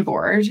you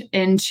onboard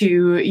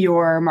into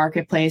your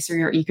marketplace or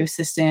your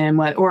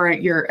ecosystem or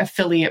your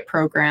affiliate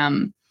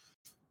program,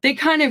 they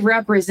kind of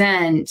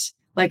represent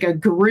like a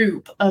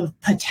group of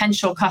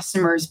potential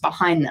customers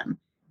behind them.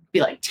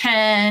 Be like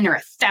 10 or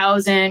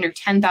 1,000 or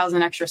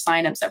 10,000 extra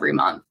signups every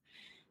month.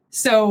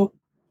 So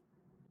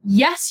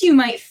yes, you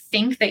might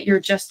think that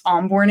you're just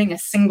onboarding a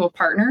single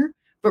partner,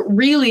 but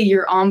really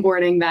you're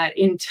onboarding that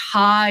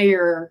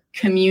entire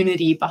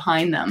community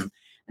behind them.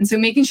 And so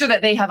making sure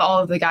that they have all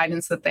of the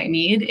guidance that they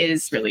need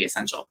is really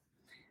essential.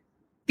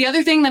 The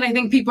other thing that I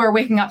think people are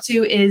waking up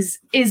to is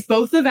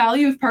both the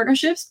value of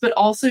partnerships, but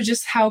also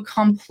just how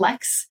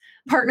complex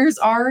partners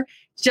are.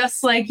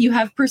 Just like you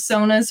have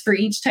personas for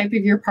each type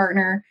of your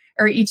partner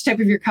or each type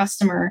of your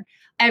customer,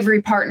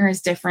 every partner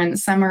is different.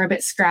 Some are a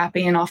bit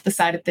scrappy and off the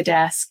side of the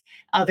desk.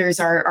 Others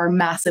are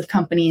massive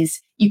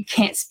companies. You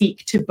can't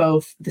speak to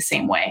both the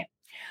same way.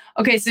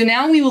 Okay, so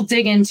now we will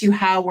dig into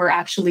how we're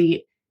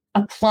actually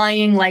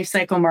applying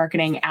lifecycle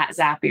marketing at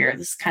Zapier.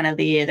 This is kind of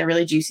the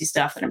really juicy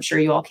stuff that I'm sure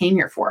you all came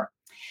here for.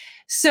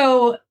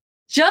 So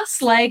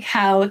just like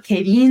how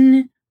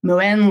Kevin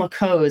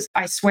Moen-Lacose,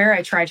 I swear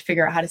I tried to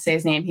figure out how to say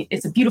his name.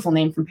 It's a beautiful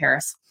name from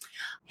Paris.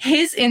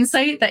 His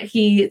insight that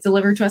he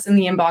delivered to us in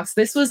the inbox,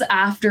 this was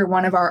after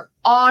one of our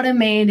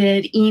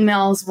automated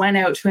emails went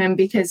out to him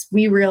because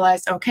we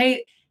realized,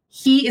 okay,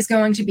 he is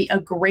going to be a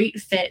great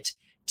fit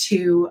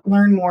to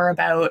learn more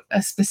about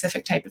a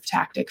specific type of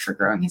tactic for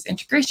growing his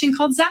integration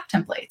called Zap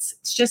templates.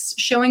 It's just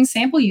showing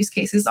sample use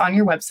cases on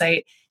your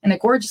website and a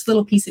gorgeous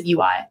little piece of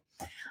UI.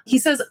 He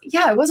says,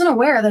 yeah, I wasn't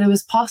aware that it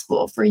was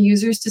possible for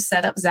users to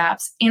set up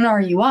Zaps in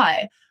our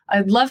UI.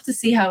 I'd love to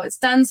see how it's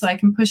done so I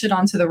can push it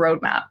onto the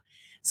roadmap.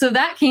 So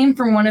that came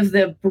from one of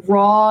the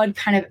broad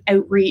kind of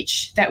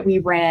outreach that we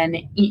ran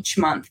each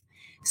month.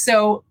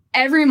 So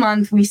every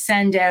month we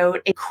send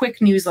out a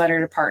quick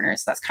newsletter to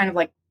partners. That's kind of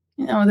like,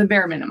 the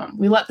bare minimum.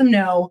 We let them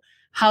know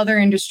how their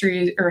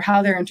industry or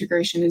how their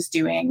integration is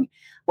doing.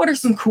 What are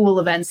some cool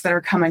events that are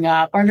coming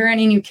up? Are there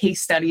any new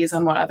case studies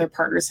on what other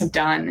partners have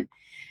done?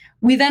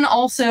 We then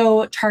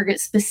also target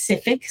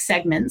specific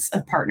segments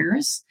of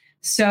partners.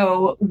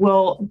 So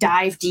we'll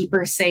dive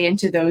deeper, say,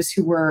 into those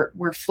who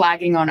we're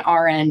flagging on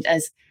our end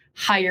as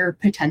higher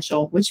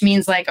potential, which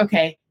means like,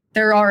 okay,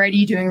 they're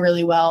already doing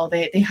really well.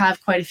 They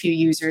have quite a few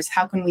users.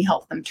 How can we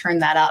help them turn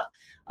that up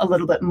a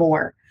little bit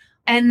more?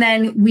 And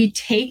then we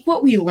take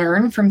what we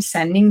learn from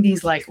sending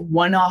these like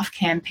one-off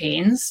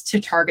campaigns to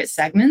target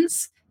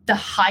segments, the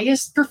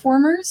highest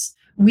performers,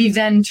 we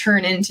then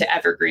turn into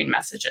evergreen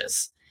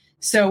messages.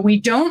 So we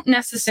don't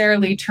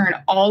necessarily turn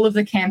all of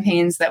the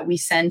campaigns that we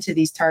send to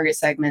these target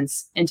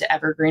segments into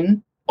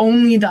evergreen,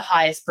 only the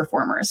highest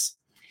performers.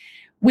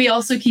 We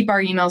also keep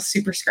our emails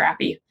super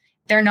scrappy.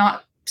 They're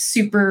not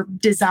super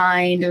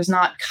designed. There's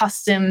not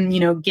custom,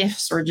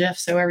 GIFs or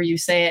GIFs, however you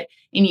say it,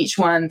 in each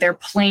one. They're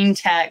plain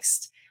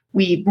text.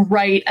 We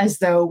write as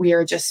though we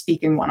are just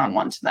speaking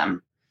one-on-one to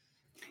them.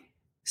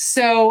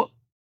 So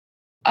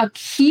a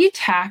key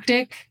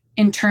tactic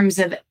in terms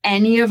of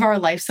any of our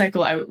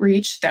lifecycle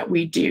outreach that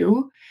we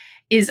do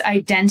is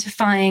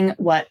identifying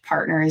what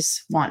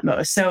partners want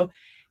most. So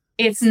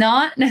it's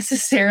not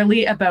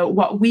necessarily about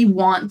what we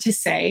want to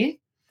say.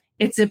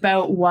 It's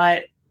about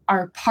what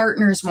our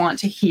partners want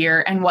to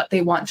hear and what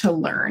they want to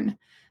learn.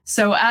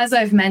 So as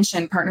I've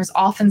mentioned, partners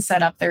often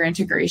set up their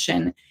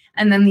integration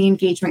and then the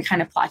engagement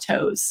kind of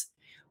plateaus.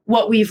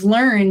 What we've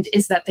learned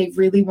is that they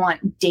really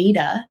want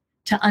data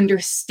to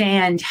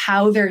understand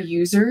how their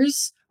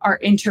users are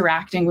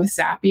interacting with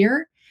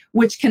Zapier,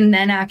 which can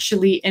then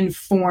actually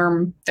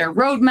inform their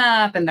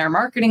roadmap and their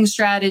marketing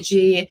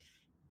strategy.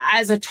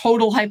 As a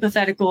total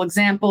hypothetical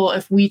example,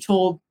 if we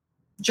told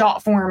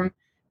Jotform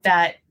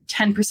that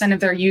 10% of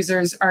their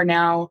users are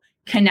now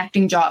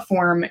connecting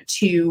Jotform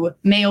to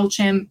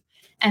MailChimp,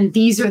 and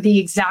these are the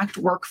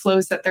exact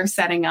workflows that they're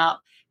setting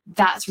up,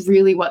 that's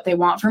really what they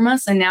want from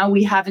us. And now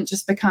we haven't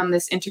just become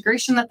this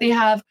integration that they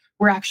have,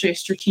 we're actually a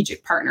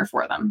strategic partner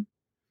for them.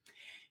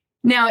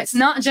 Now, it's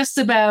not just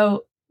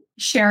about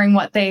sharing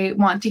what they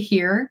want to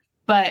hear,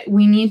 but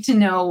we need to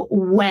know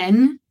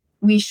when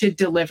we should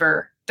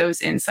deliver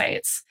those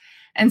insights.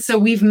 And so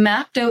we've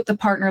mapped out the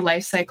partner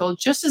lifecycle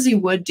just as you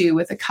would do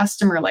with a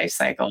customer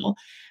lifecycle.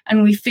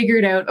 And we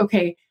figured out,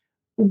 okay,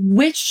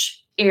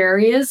 which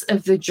areas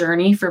of the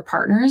journey for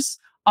partners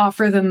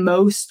offer the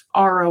most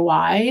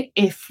ROI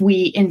if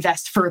we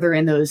invest further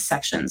in those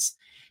sections.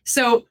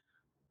 So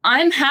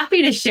I'm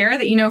happy to share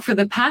that, for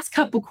the past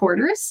couple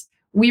quarters,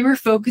 we were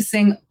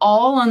focusing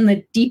all on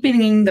the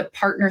deepening the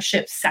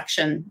partnership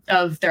section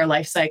of their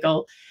life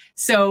cycle.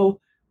 So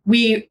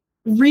we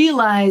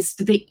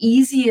realized the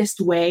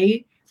easiest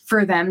way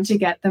for them to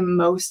get the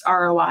most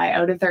ROI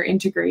out of their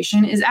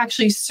integration is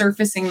actually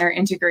surfacing their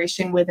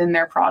integration within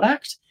their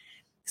product.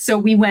 So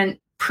we went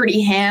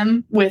pretty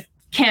ham with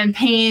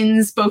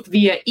campaigns, both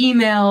via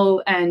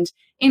email and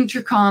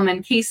intercom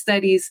and case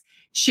studies,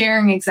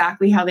 sharing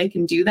exactly how they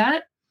can do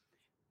that.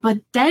 But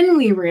then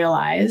we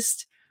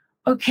realized,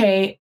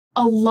 okay,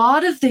 a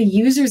lot of the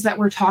users that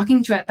we're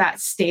talking to at that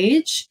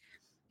stage,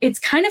 it's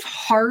kind of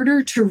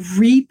harder to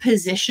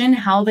reposition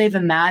how they've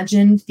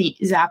imagined the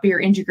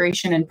Zapier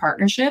integration and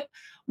partnership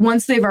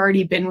once they've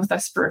already been with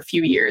us for a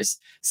few years.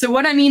 So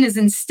what I mean is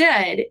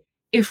instead,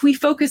 if we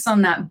focus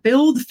on that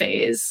build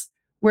phase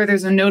where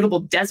there's a notable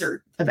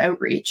desert of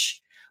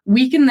outreach,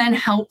 we can then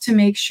help to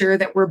make sure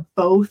that we're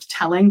both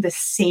telling the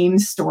same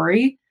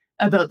story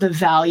about the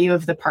value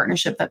of the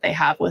partnership that they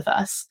have with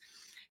us.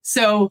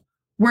 So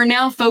we're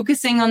now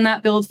focusing on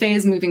that build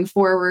phase moving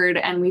forward,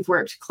 and we've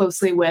worked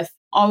closely with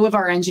all of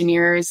our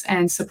engineers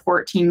and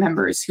support team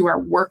members who are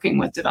working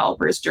with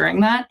developers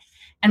during that.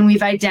 And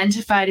we've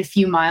identified a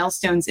few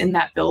milestones in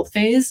that build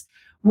phase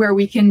where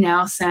we can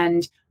now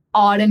send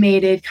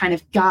automated kind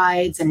of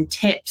guides and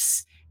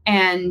tips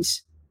and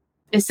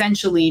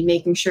essentially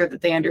making sure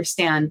that they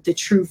understand the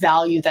true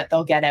value that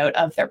they'll get out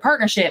of their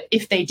partnership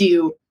if they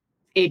do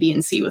A, B,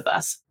 and C with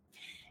us.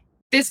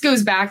 This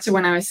goes back to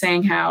when I was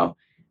saying how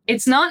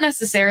it's not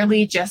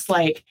necessarily just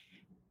like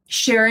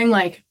sharing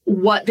like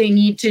what they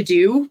need to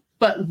do,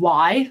 but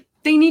why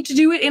they need to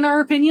do it, in our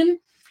opinion.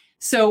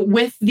 So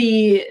with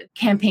the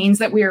campaigns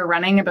that we are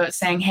running about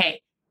saying,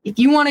 hey, if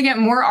you want to get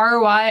more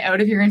ROI out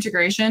of your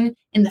integration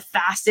in the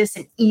fastest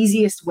and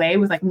easiest way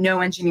with like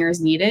no engineers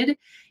needed,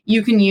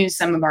 you can use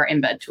some of our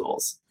embed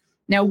tools.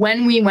 Now,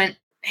 when we went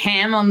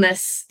ham on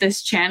this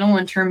channel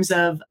in terms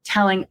of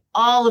telling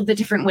all of the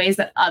different ways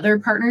that other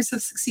partners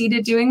have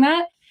succeeded doing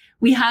that,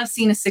 we have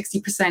seen a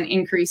 60%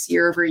 increase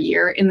year over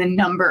year in the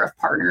number of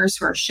partners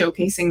who are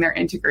showcasing their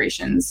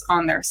integrations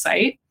on their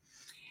site.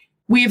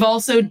 We've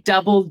also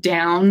doubled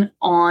down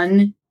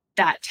on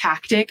that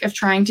tactic of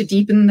trying to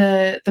deepen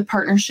the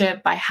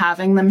partnership by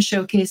having them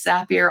showcase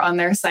Zapier on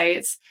their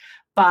sites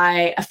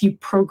by a few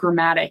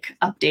programmatic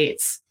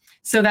updates.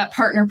 So that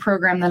partner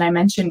program that I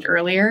mentioned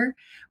earlier,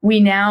 we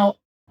now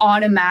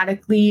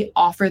automatically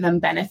offer them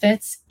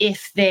benefits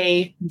if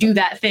they do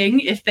that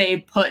thing, if they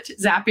put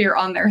Zapier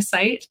on their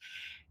site.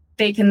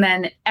 They can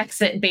then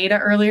exit beta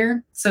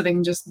earlier, so they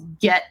can just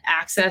get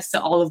access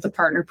to all of the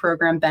partner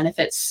program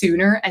benefits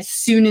sooner, as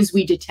soon as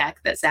we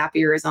detect that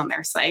Zapier is on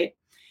their site.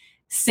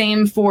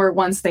 Same for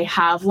once they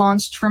have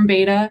launched from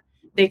beta,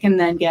 they can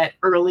then get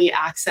early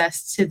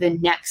access to the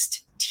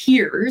next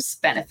tier's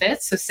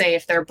benefits. So say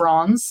if they're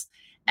bronze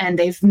and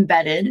they've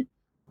embedded,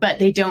 but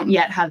they don't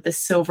yet have the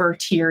silver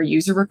tier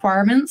user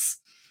requirements.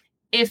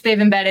 If they've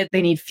embedded,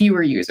 they need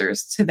fewer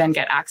users to then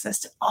get access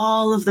to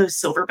all of those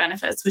silver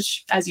benefits,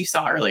 which, as you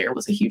saw earlier,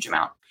 was a huge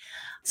amount.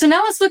 So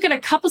now let's look at a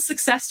couple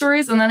success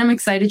stories, and then I'm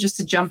excited just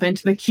to jump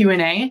into the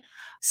Q&A.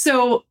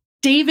 So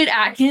David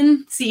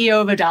Atkin,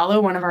 CEO of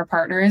Adalo, one of our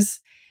partners,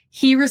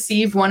 he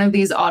received one of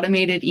these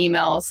automated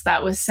emails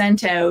that was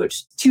sent out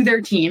to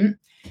their team.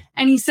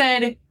 And he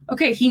said,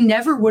 okay, he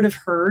never would have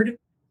heard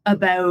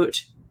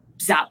about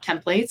Zap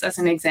templates, as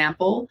an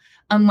example,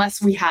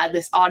 unless we had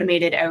this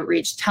automated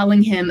outreach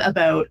telling him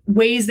about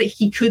ways that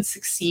he could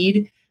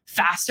succeed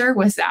faster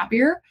with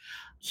Zapier.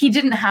 He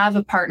didn't have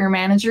a partner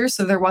manager,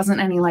 so there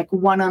wasn't any like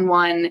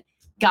one-on-one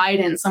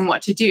guidance on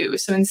what to do.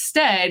 So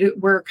instead,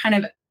 we're kind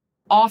of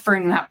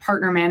offering that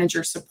partner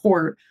manager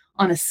support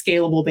on a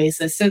scalable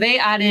basis. So they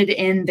added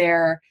in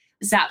their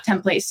Zap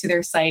templates to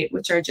their site,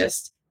 which are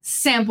just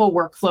sample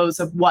workflows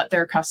of what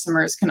their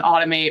customers can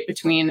automate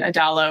between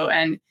Adalo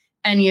and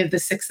any of the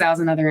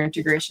 6,000 other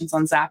integrations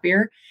on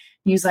Zapier.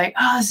 He was like,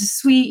 oh, this is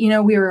sweet.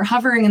 We were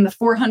hovering in the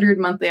 400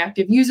 monthly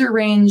active user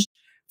range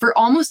for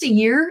almost a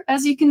year,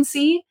 as you can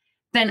see.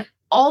 Then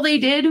all they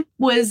did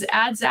was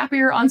add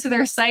Zapier onto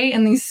their site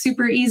and these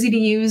super easy to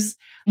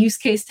use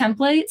case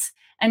templates.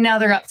 And now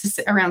they're up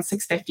to around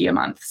 $650 a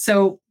month.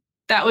 So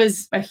that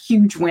was a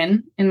huge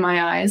win in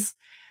my eyes.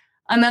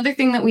 Another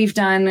thing that we've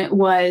done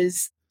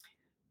was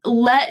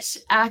let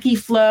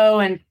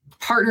AkiFlow and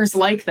partners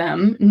like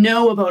them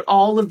know about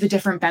all of the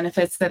different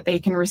benefits that they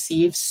can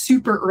receive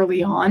super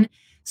early on.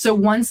 So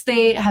once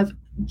they have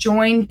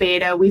joined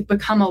beta, we've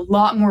become a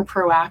lot more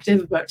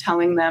proactive about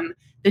telling them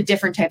the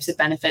different types of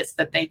benefits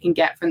that they can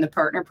get from the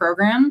partner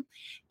program.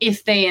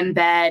 If they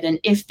embed and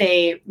if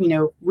they,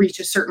 reach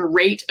a certain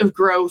rate of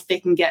growth, they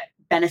can get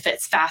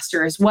benefits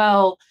faster as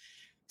well.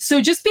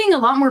 So just being a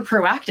lot more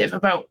proactive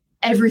about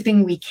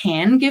everything we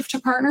can give to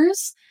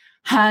partners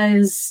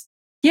has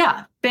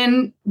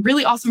been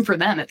really awesome for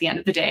them at the end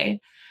of the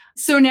day.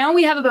 So now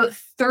we have about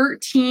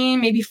 13,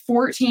 maybe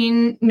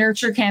 14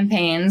 nurture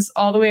campaigns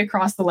all the way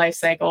across the life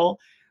cycle.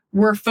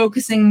 We're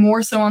focusing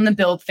more so on the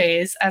build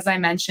phase, as I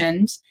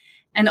mentioned.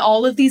 And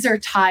all of these are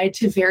tied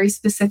to very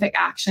specific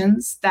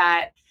actions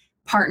that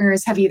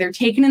partners have either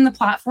taken in the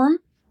platform,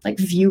 like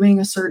viewing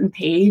a certain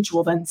page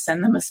will then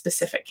send them a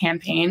specific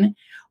campaign,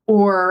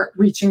 or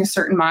reaching a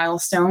certain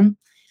milestone.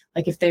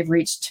 Like if they've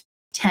reached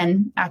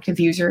 10 active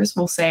users,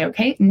 we'll say,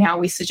 okay, now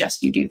we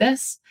suggest you do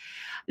this.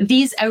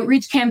 These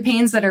outreach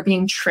campaigns that are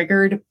being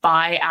triggered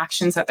by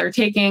actions that they're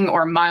taking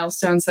or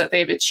milestones that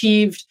they've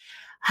achieved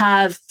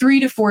have 3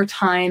 to 4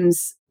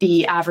 times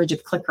the average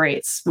of click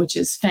rates, which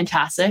is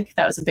fantastic.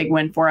 That was a big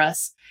win for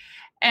us.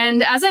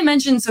 And as I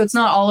mentioned, so it's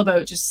not all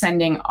about just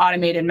sending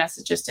automated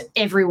messages to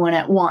everyone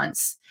at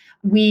once.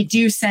 We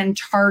do send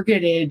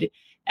targeted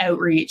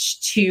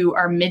outreach to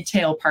our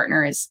mid-tail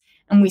partners.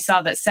 And we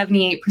saw that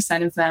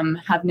 78% of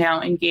them have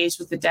now engaged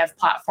with the dev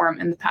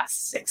platform in the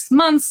past 6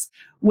 months,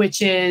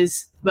 which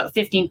is about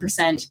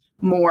 15%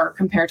 more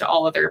compared to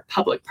all other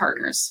public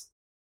partners.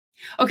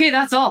 Okay,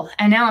 that's all.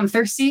 And now I'm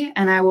thirsty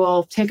and I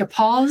will take a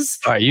pause.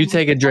 All right, you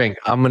take a drink.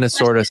 I'm going to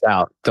sort us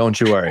out. Don't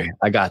you worry.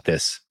 I got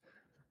this.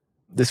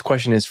 This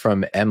question is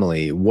from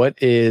Emily.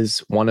 What is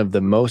one of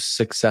the most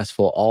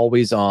successful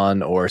always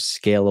on or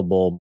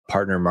scalable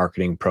partner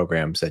marketing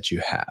programs that you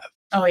have?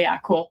 Oh, yeah,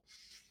 cool.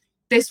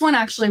 This one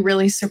actually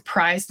really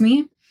surprised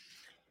me.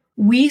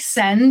 We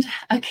send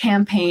a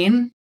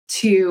campaign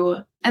to,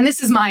 and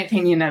this is my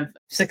opinion of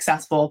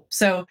successful.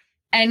 So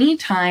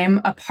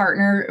anytime a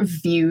partner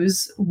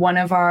views one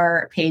of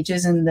our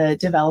pages in the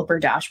developer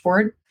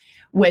dashboard,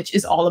 which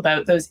is all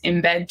about those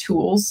embed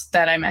tools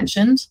that I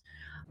mentioned,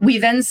 we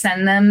then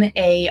send them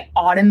a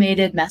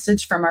automated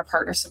message from our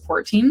partner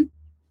support team.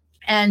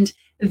 And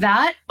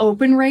that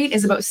open rate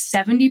is about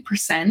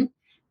 70%.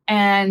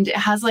 And it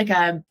has like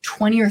a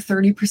 20 or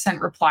 30%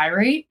 reply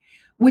rate,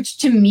 which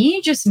to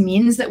me just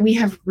means that we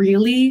have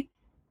really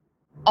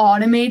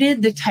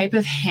automated the type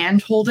of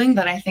hand-holding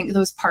that I think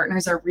those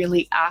partners are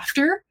really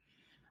after.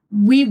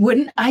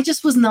 I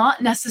just was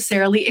not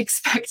necessarily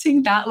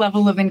expecting that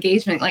level of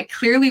engagement. Like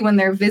clearly when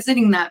they're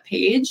visiting that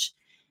page,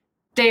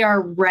 they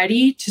are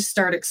ready to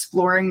start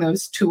exploring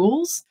those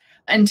tools.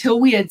 Until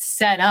we had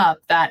set up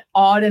that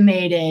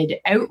automated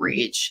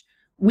outreach,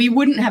 we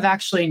wouldn't have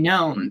actually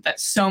known that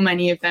so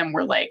many of them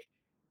were like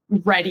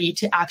ready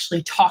to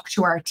actually talk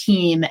to our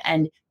team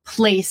and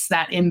place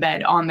that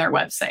embed on their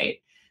website.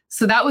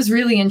 So that was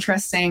really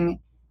interesting.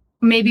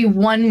 Maybe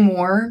one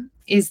more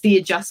is the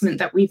adjustment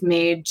that we've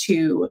made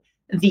to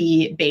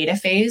the beta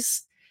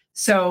phase.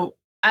 So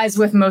as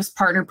with most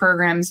partner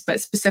programs, but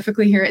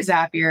specifically here at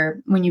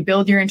Zapier, when you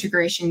build your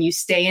integration, you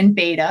stay in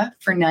beta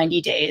for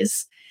 90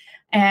 days.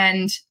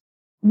 And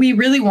we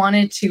really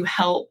wanted to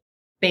help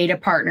beta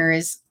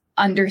partners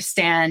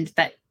understand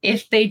that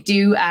if they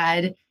do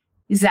add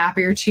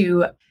Zapier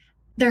to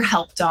their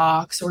help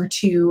docs or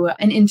to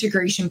an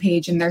integration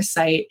page in their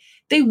site,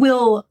 they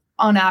will,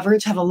 on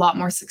average, have a lot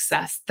more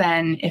success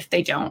than if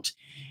they don't.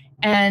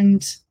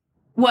 And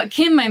what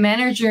Kim, my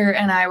manager,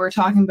 and I were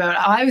talking about,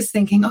 I was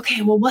thinking,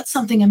 okay, well, what's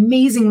something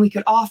amazing we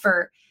could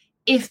offer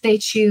if they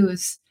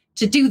choose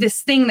to do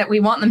this thing that we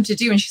want them to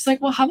do? And she's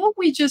like, well, how about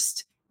we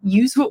just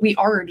use what we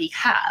already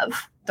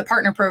have, the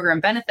partner program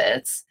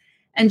benefits,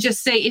 and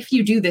just say, if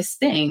you do this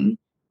thing,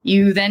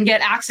 you then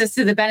get access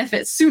to the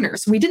benefits sooner.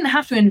 So we didn't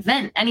have to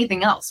invent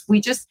anything else.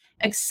 We just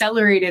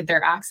accelerated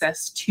their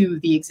access to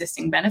the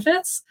existing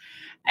benefits.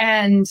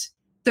 And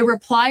the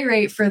reply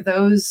rate for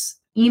those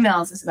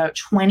emails is about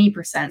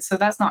 20%. So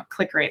that's not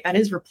click rate. That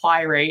is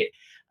reply rate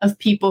of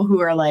people who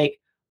are like,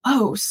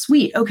 oh,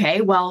 sweet.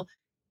 Okay, well,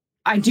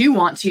 I do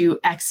want to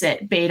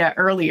exit beta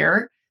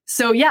earlier.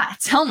 So yeah,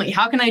 tell me,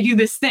 how can I do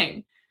this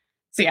thing?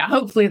 So yeah,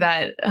 hopefully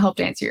that helped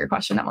answer your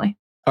question, Emily.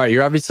 All right,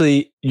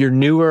 you're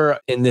newer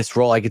in this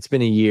role. Like it's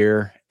been a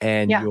year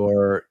and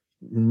you're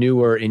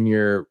newer in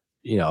your,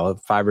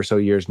 5 or so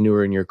years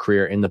newer in your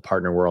career in the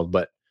partner world.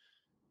 But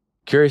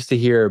curious to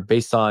hear,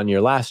 based on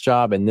your last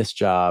job and this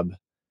job,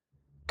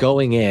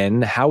 going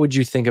in, how would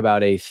you think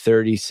about a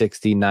 30,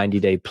 60,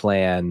 90-day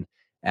plan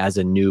as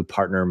a new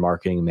partner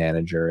marketing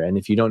manager? And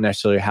if you don't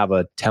necessarily have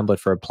a template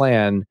for a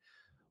plan,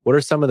 what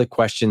are some of the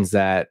questions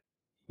that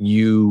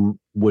you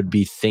would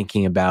be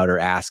thinking about or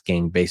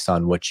asking based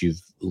on what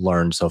you've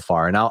learned so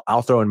far? And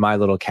I'll throw in my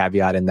little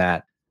caveat in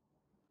that.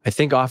 I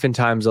think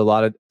oftentimes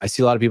I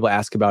see a lot of people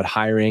ask about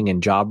hiring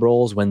and job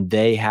roles when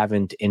they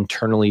haven't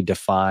internally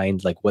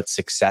defined like what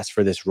success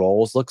for this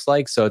roles looks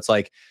like. So it's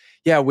like,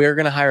 yeah, we're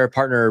going to hire a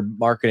partner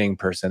marketing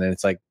person. And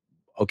it's like,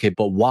 okay,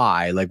 but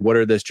why? Like, what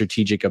are the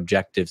strategic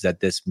objectives that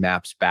this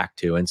maps back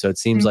to? And so it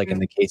seems like in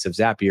the case of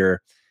Zapier,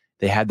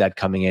 they had that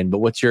coming in. But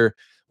what's your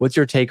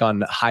take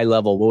on high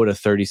level? What would a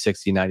 30,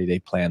 60, 90-day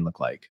plan look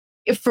like?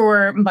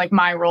 For like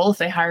my role, if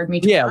they hired me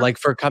to work? Like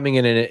for coming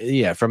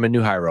in from a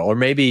new hire role, or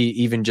maybe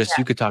even just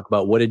you could talk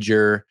about what did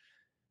your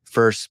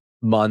first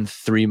month,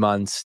 3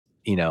 months,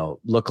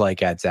 look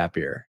like at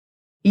Zapier?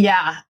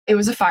 Yeah, it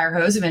was a fire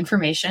hose of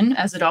information,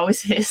 as it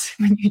always is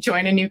when you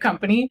join a new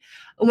company,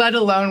 let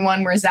alone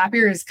one where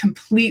Zapier is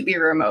completely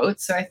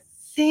remote. So I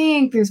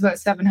think there's about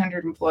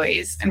 700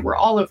 employees and we're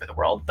all over the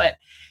world. But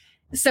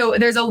so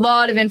there's a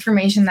lot of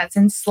information that's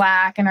in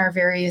Slack and our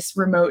various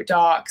remote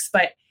docs,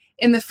 but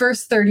in the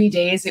first 30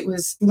 days, it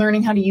was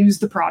learning how to use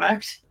the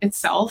product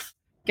itself,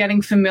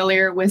 getting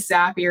familiar with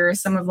Zapier,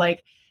 some of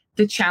like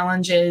the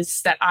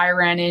challenges that I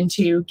ran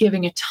into,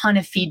 giving a ton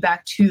of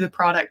feedback to the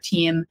product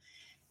team.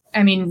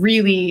 I mean,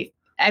 really,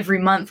 every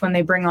month when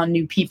they bring on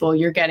new people,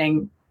 you're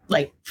getting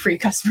like free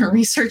customer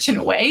research in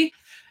a way.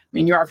 I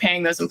mean, you are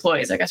paying those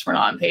employees. I guess we're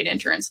not unpaid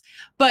interns.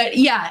 But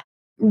yeah,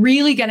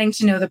 really getting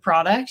to know the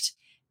product.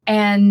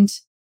 And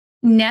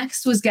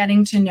next was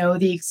getting to know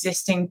the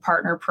existing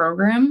partner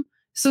program.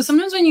 So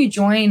sometimes when you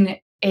join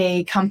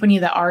a company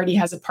that already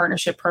has a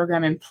partnership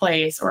program in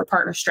place or a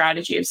partner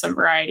strategy of some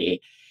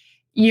variety,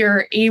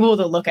 you're able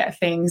to look at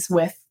things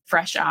with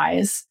fresh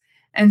eyes.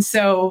 And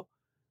so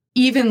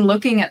even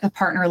looking at the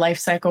partner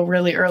lifecycle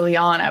really early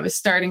on, I was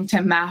starting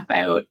to map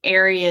out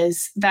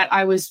areas that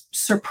I was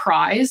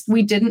surprised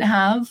we didn't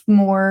have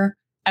more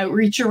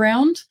outreach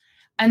around.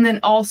 And then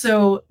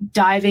also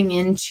diving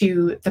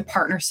into the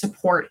partner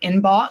support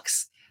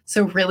inbox.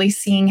 So really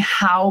seeing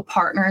how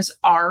partners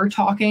are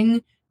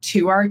talking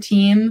to our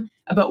team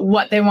about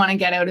what they want to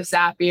get out of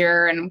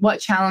Zapier and what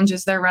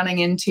challenges they're running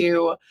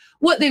into,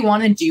 what they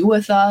want to do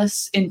with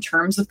us in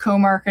terms of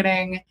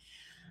co-marketing.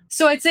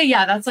 So I'd say,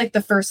 yeah, that's like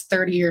the first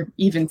 30 or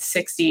even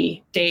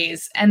 60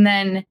 days. And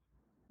then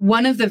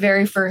one of the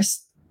very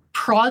first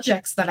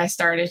projects that I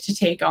started to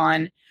take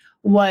on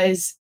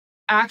was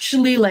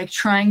actually like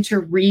trying to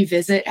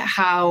revisit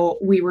how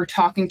we were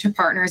talking to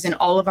partners in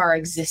all of our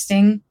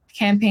existing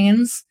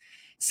campaigns.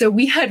 So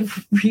we had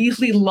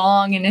really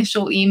long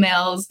initial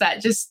emails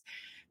that just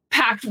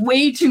packed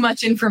way too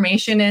much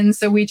information in.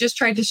 So we just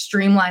tried to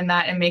streamline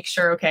that and make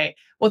sure, okay,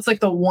 what's like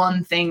the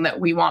one thing that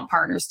we want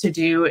partners to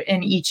do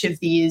in each of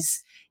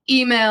these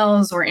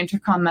emails or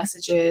intercom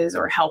messages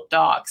or help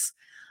docs.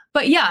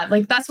 But yeah,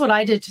 like that's what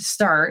I did to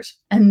start.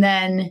 And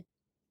then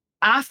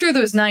after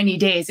those 90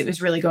 days, it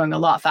was really going a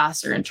lot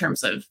faster in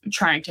terms of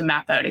trying to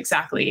map out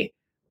exactly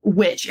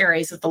which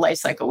areas of the life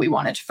cycle we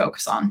wanted to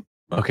focus on.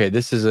 Okay,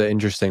 this is an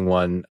interesting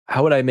one.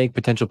 How would I make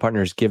potential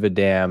partners give a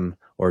damn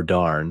or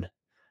darn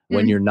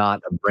when you're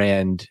not a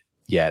brand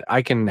yet?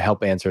 I can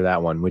help answer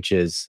that one, which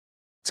is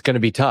it's going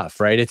to be tough,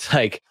 right? It's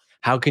like,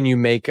 how can you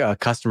make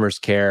customers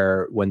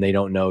care when they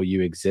don't know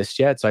you exist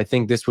yet? So I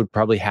think this would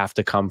probably have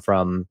to come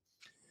from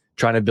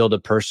trying to build a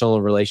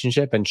personal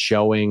relationship and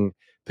showing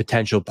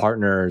potential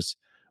partners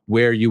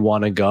where you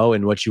want to go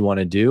and what you want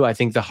to do. I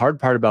think the hard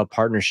part about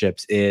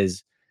partnerships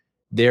is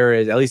there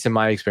is, at least in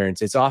my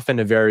experience, it's often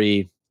a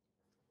very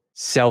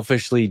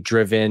selfishly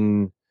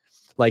driven,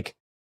 like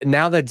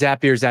now that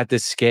Zapier's at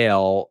this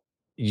scale,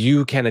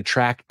 you can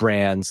attract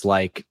brands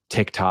like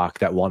TikTok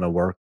that want to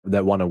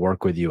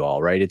work with you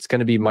all, right? It's going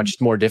to be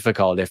much more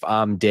difficult if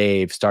I'm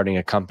Dave starting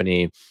a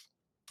company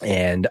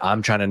and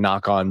I'm trying to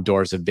knock on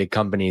doors of big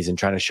companies and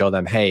trying to show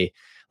them, hey,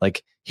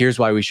 like, here's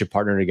why we should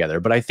partner together.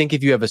 But I think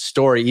if you have a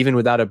story, even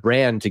without a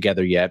brand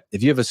together yet,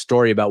 if you have a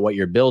story about what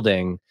you're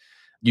building,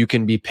 you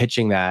can be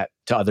pitching that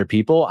to other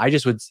people.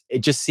 It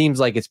just seems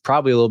like it's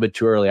probably a little bit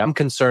too early. I'm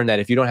concerned that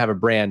if you don't have a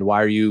brand,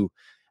 why are you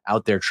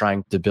out there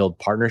trying to build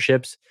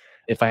partnerships?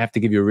 If I have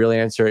to give you a real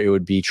answer, it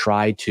would be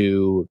try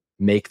to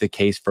make the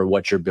case for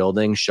what you're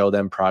building, show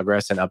them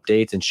progress and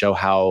updates, and show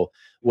how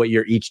what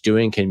you're each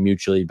doing can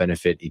mutually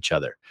benefit each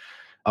other.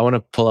 I want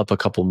to pull up a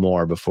couple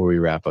more before we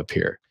wrap up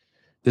here.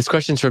 This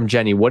question's from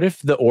Jenny. What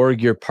if the org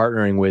you're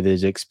partnering with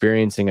is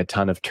experiencing a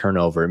ton of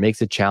turnover? It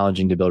makes it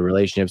challenging to build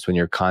relationships when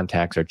your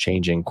contacts are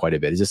changing quite a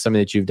bit. Is this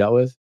something that you've dealt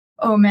with?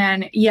 Oh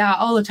man, yeah,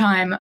 all the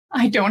time.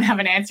 I don't have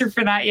an answer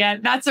for that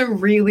yet. That's a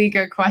really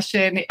good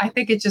question. I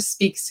think it just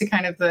speaks to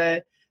kind of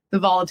the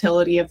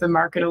volatility of the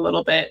market a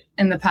little bit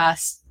in the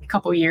past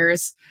couple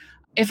years.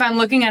 If I'm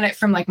looking at it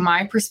from like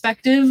my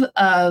perspective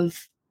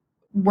of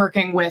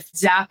working with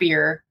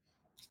Zapier,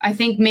 I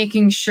think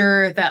making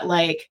sure that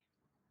like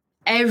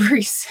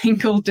every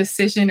single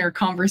decision or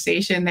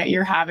conversation that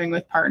you're having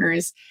with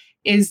partners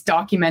is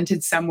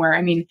documented somewhere.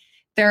 I mean,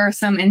 there are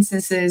some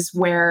instances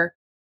where,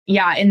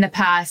 yeah, in the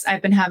past,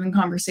 I've been having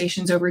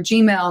conversations over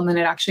Gmail and then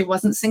it actually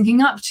wasn't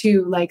syncing up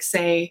to, like,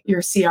 say, your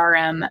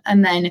CRM.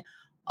 And then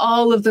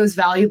all of those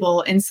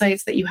valuable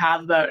insights that you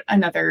have about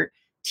another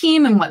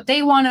team and what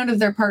they want out of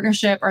their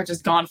partnership are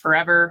just gone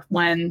forever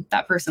when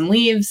that person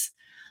leaves.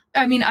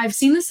 I mean, I've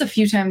seen this a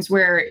few times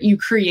where you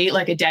create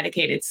like a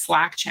dedicated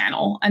Slack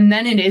channel and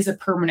then it is a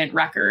permanent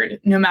record,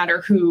 no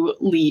matter who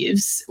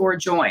leaves or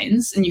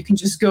joins. And you can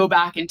just go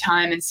back in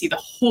time and see the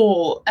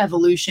whole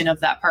evolution of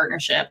that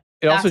partnership.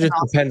 It also just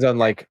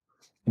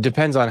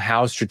depends on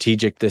how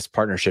strategic this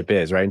partnership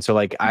is, right? And so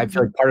like, I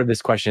feel like part of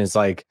this question is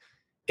like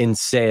in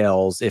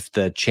sales, if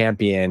the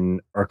champion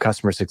or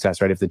customer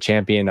success, right? If the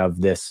champion of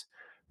this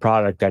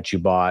product that you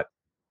bought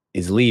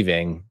is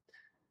leaving,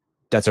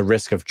 that's a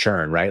risk of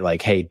churn, right?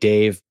 Like, hey,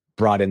 Dave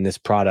brought in this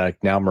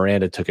product. Now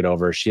Miranda took it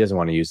over. She doesn't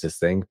want to use this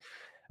thing.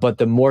 But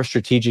the more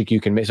strategic you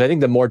can make, so I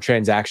think the more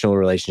transactional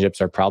relationships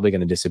are probably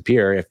going to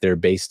disappear if they're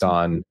based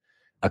on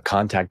a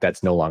contact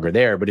that's no longer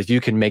there. But if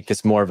you can make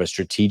this more of a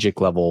strategic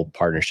level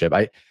partnership,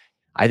 I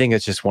think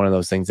it's just one of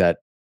those things that,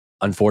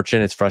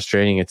 unfortunate, it's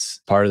frustrating,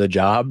 it's part of the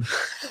job.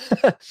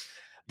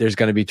 There's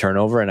going to be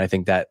turnover. And I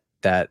think that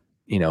that,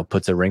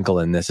 puts a wrinkle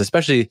in this,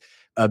 especially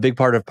a big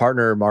part of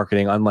partner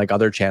marketing, unlike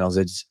other channels.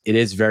 It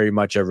is very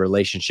much a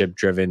relationship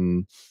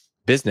driven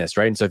business,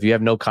 right? And so if you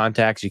have no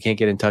contacts, you can't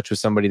get in touch with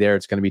somebody there,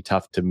 it's going to be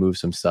tough to move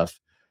some stuff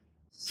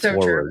So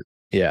forward.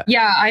 true. Yeah.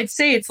 Yeah, I'd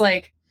say it's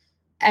like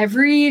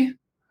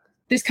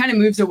this kind of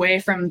moves away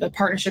from the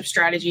partnership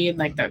strategy in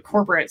like the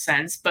corporate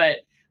sense, but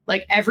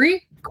like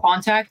every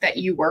contact that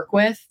you work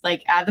with,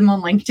 like add them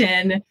on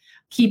LinkedIn,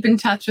 keep in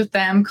touch with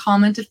them,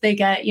 comment if they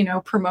get,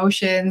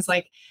 promotions.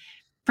 Like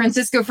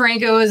Francisco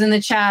Franco is in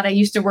the chat. I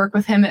used to work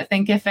with him at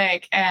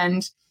Thinkific,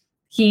 and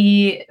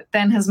he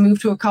then has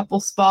moved to a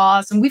couple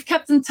spas, and we've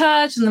kept in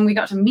touch. And then we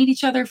got to meet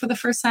each other for the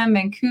first time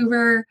in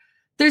Vancouver.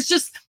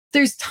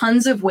 There's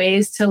tons of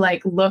ways to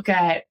like look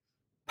at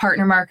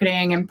partner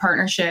marketing and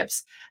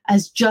partnerships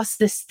as just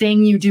this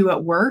thing you do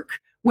at work,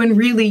 when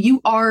really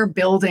you are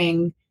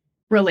building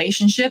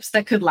relationships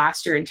that could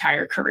last your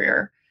entire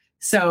career.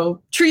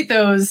 So treat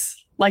those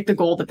like the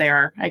gold that they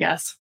are, I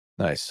guess.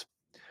 Nice.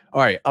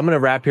 All right, I'm going to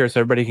wrap here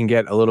so everybody can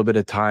get a little bit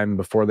of time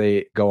before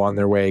they go on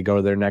their way, go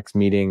to their next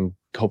meeting,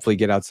 hopefully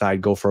get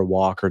outside, go for a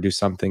walk or do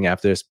something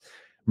after this.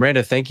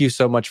 Miranda, thank you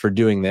so much for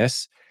doing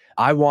this.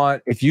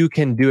 If you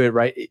can do it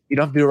right, you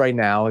don't have to do it right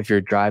now if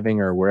you're driving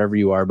or wherever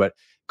you are, but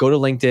go to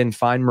LinkedIn,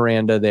 find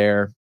Miranda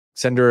there,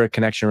 send her a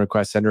connection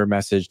request, send her a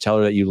message, tell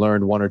her that you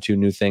learned 1 or 2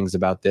 new things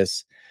about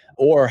this,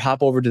 or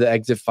hop over to the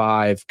Exit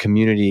 5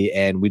 community,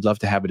 and we'd love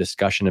to have a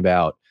discussion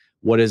about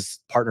what does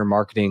partner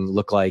marketing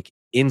look like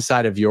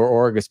inside of your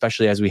org,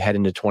 especially as we head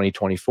into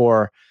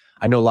 2024.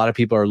 I know a lot of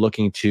people are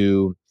looking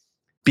to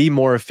be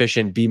more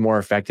efficient, be more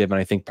effective, and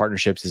I think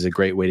partnerships is a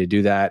great way to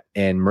do that.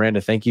 And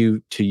Miranda, thank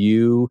you to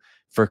you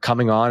for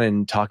coming on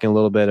and talking a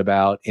little bit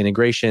about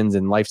integrations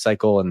and life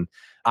cycle. And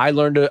I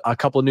learned a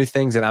couple of new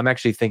things, and I'm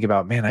actually thinking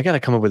about, man, I got to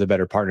come up with a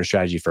better partner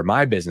strategy for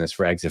my business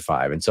for Exit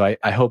 5. And so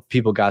I hope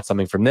people got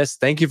something from this.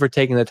 Thank you for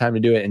taking the time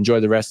to do it. Enjoy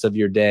the rest of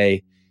your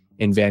day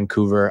in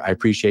Vancouver. I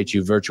appreciate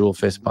you. Virtual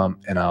fist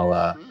bump, and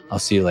I'll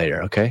see you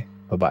later. Okay.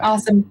 Bye-bye.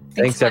 Awesome.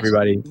 Thanks so much.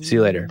 everybody. See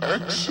you later.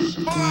 Exit.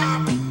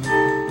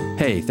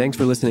 Hey, thanks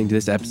for listening to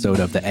this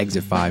episode of the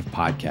Exit 5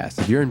 podcast.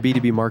 If you're in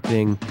B2B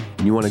marketing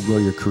and you want to grow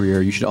your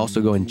career, you should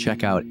also go and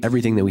check out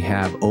everything that we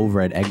have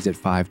over at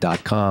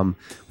exit5.com.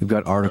 We've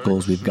got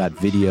articles, we've got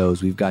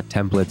videos, we've got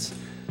templates.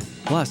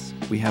 Plus,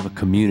 we have a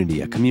community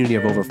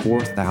of over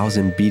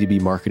 4,000 B2B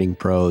marketing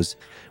pros.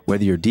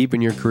 Whether you're deep in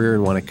your career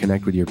and want to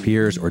connect with your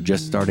peers, or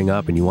just starting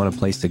up and you want a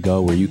place to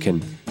go where you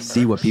can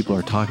see what people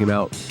are talking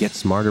about, get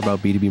smarter about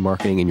B2B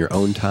marketing in your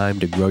own time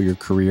to grow your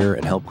career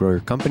and help grow your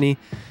company,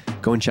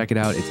 go and check it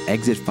out. It's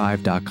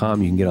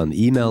exit5.com. You can get on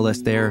the email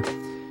list there.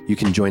 You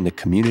can join the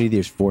community.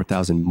 There's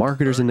 4,000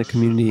 marketers in the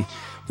community.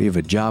 We have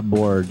a job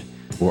board.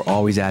 We're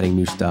always adding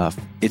new stuff.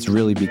 It's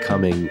really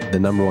becoming the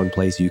number one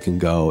place you can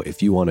go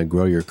if you want to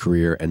grow your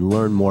career and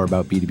learn more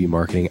about B2B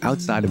marketing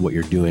outside of what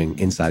you're doing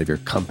inside of your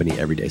company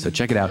every day. So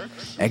check it out,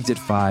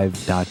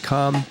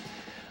 exit5.com.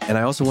 And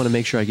I also want to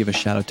make sure I give a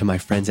shout out to my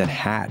friends at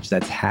Hatch.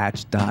 That's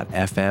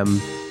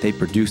hatch.fm. They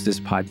produce this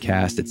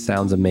podcast. It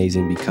sounds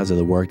amazing because of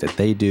the work that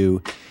they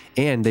do.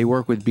 And they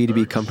work with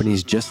B2B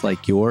companies just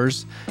like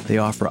yours. They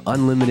offer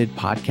unlimited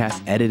podcast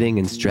editing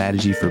and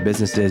strategy for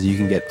businesses. You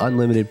can get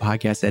unlimited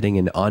podcast editing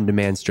and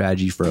on-demand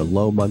strategy for a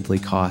low monthly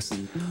cost.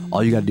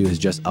 All you got to do is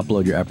just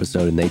upload your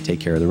episode and they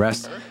take care of the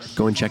rest.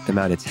 Go and check them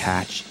out. It's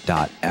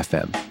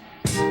hatch.fm.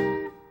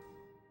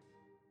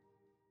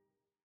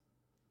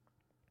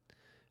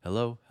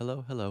 Hello.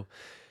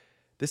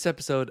 This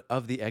episode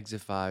of the Exit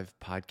 5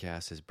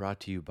 podcast is brought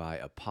to you by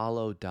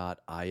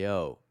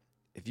Apollo.io.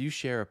 If you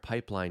share a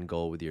pipeline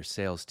goal with your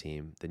sales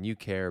team, then you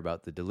care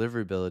about the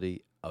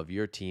deliverability of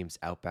your team's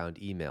outbound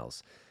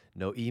emails.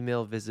 No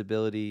email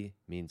visibility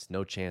means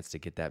no chance to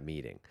get that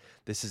meeting.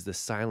 This is the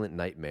silent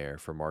nightmare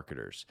for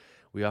marketers.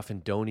 We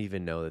often don't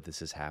even know that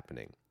this is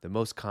happening. The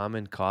most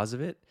common cause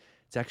of it,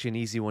 it's actually an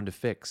easy one to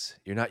fix.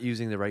 You're not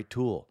using the right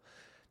tool.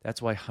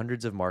 That's why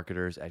hundreds of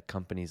marketers at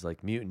companies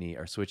like Mutiny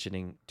are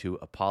switching to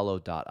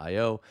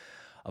Apollo.io.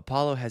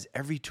 Apollo has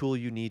every tool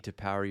you need to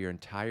power your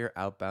entire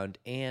outbound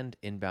and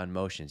inbound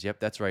motions. Yep,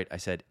 that's right. I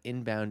said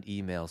inbound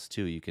emails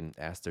too. You can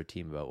ask their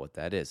team about what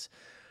that is.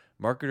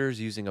 Marketers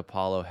using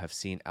Apollo have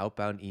seen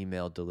outbound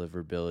email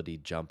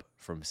deliverability jump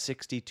from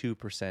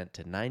 62%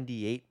 to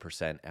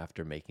 98%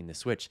 after making the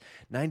switch.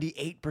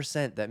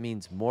 98%, that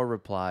means more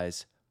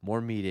replies,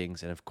 more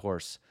meetings, and of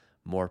course,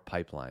 more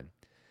pipeline.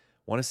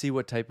 Want to see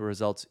what type of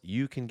results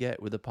you can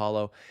get with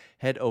Apollo?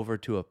 Head over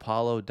to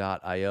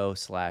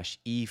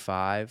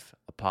apollo.io/E5,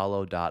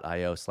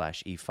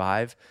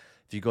 apollo.io/E5.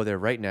 If you go there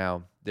right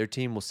now, their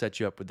team will set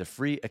you up with a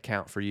free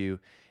account for you.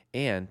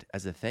 And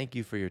as a thank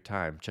you for your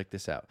time, check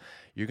this out.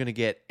 You're going to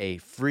get a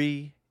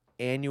free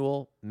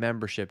annual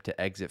membership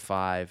to Exit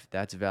 5.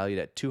 That's valued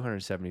at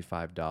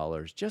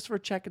 $275 just for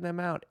checking them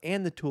out.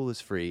 And the tool is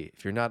free.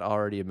 If you're not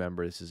already a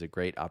member, this is a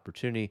great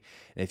opportunity.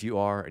 And if you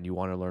are and you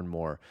want to learn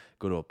more,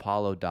 go to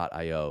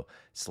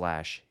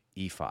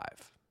apollo.io/E5.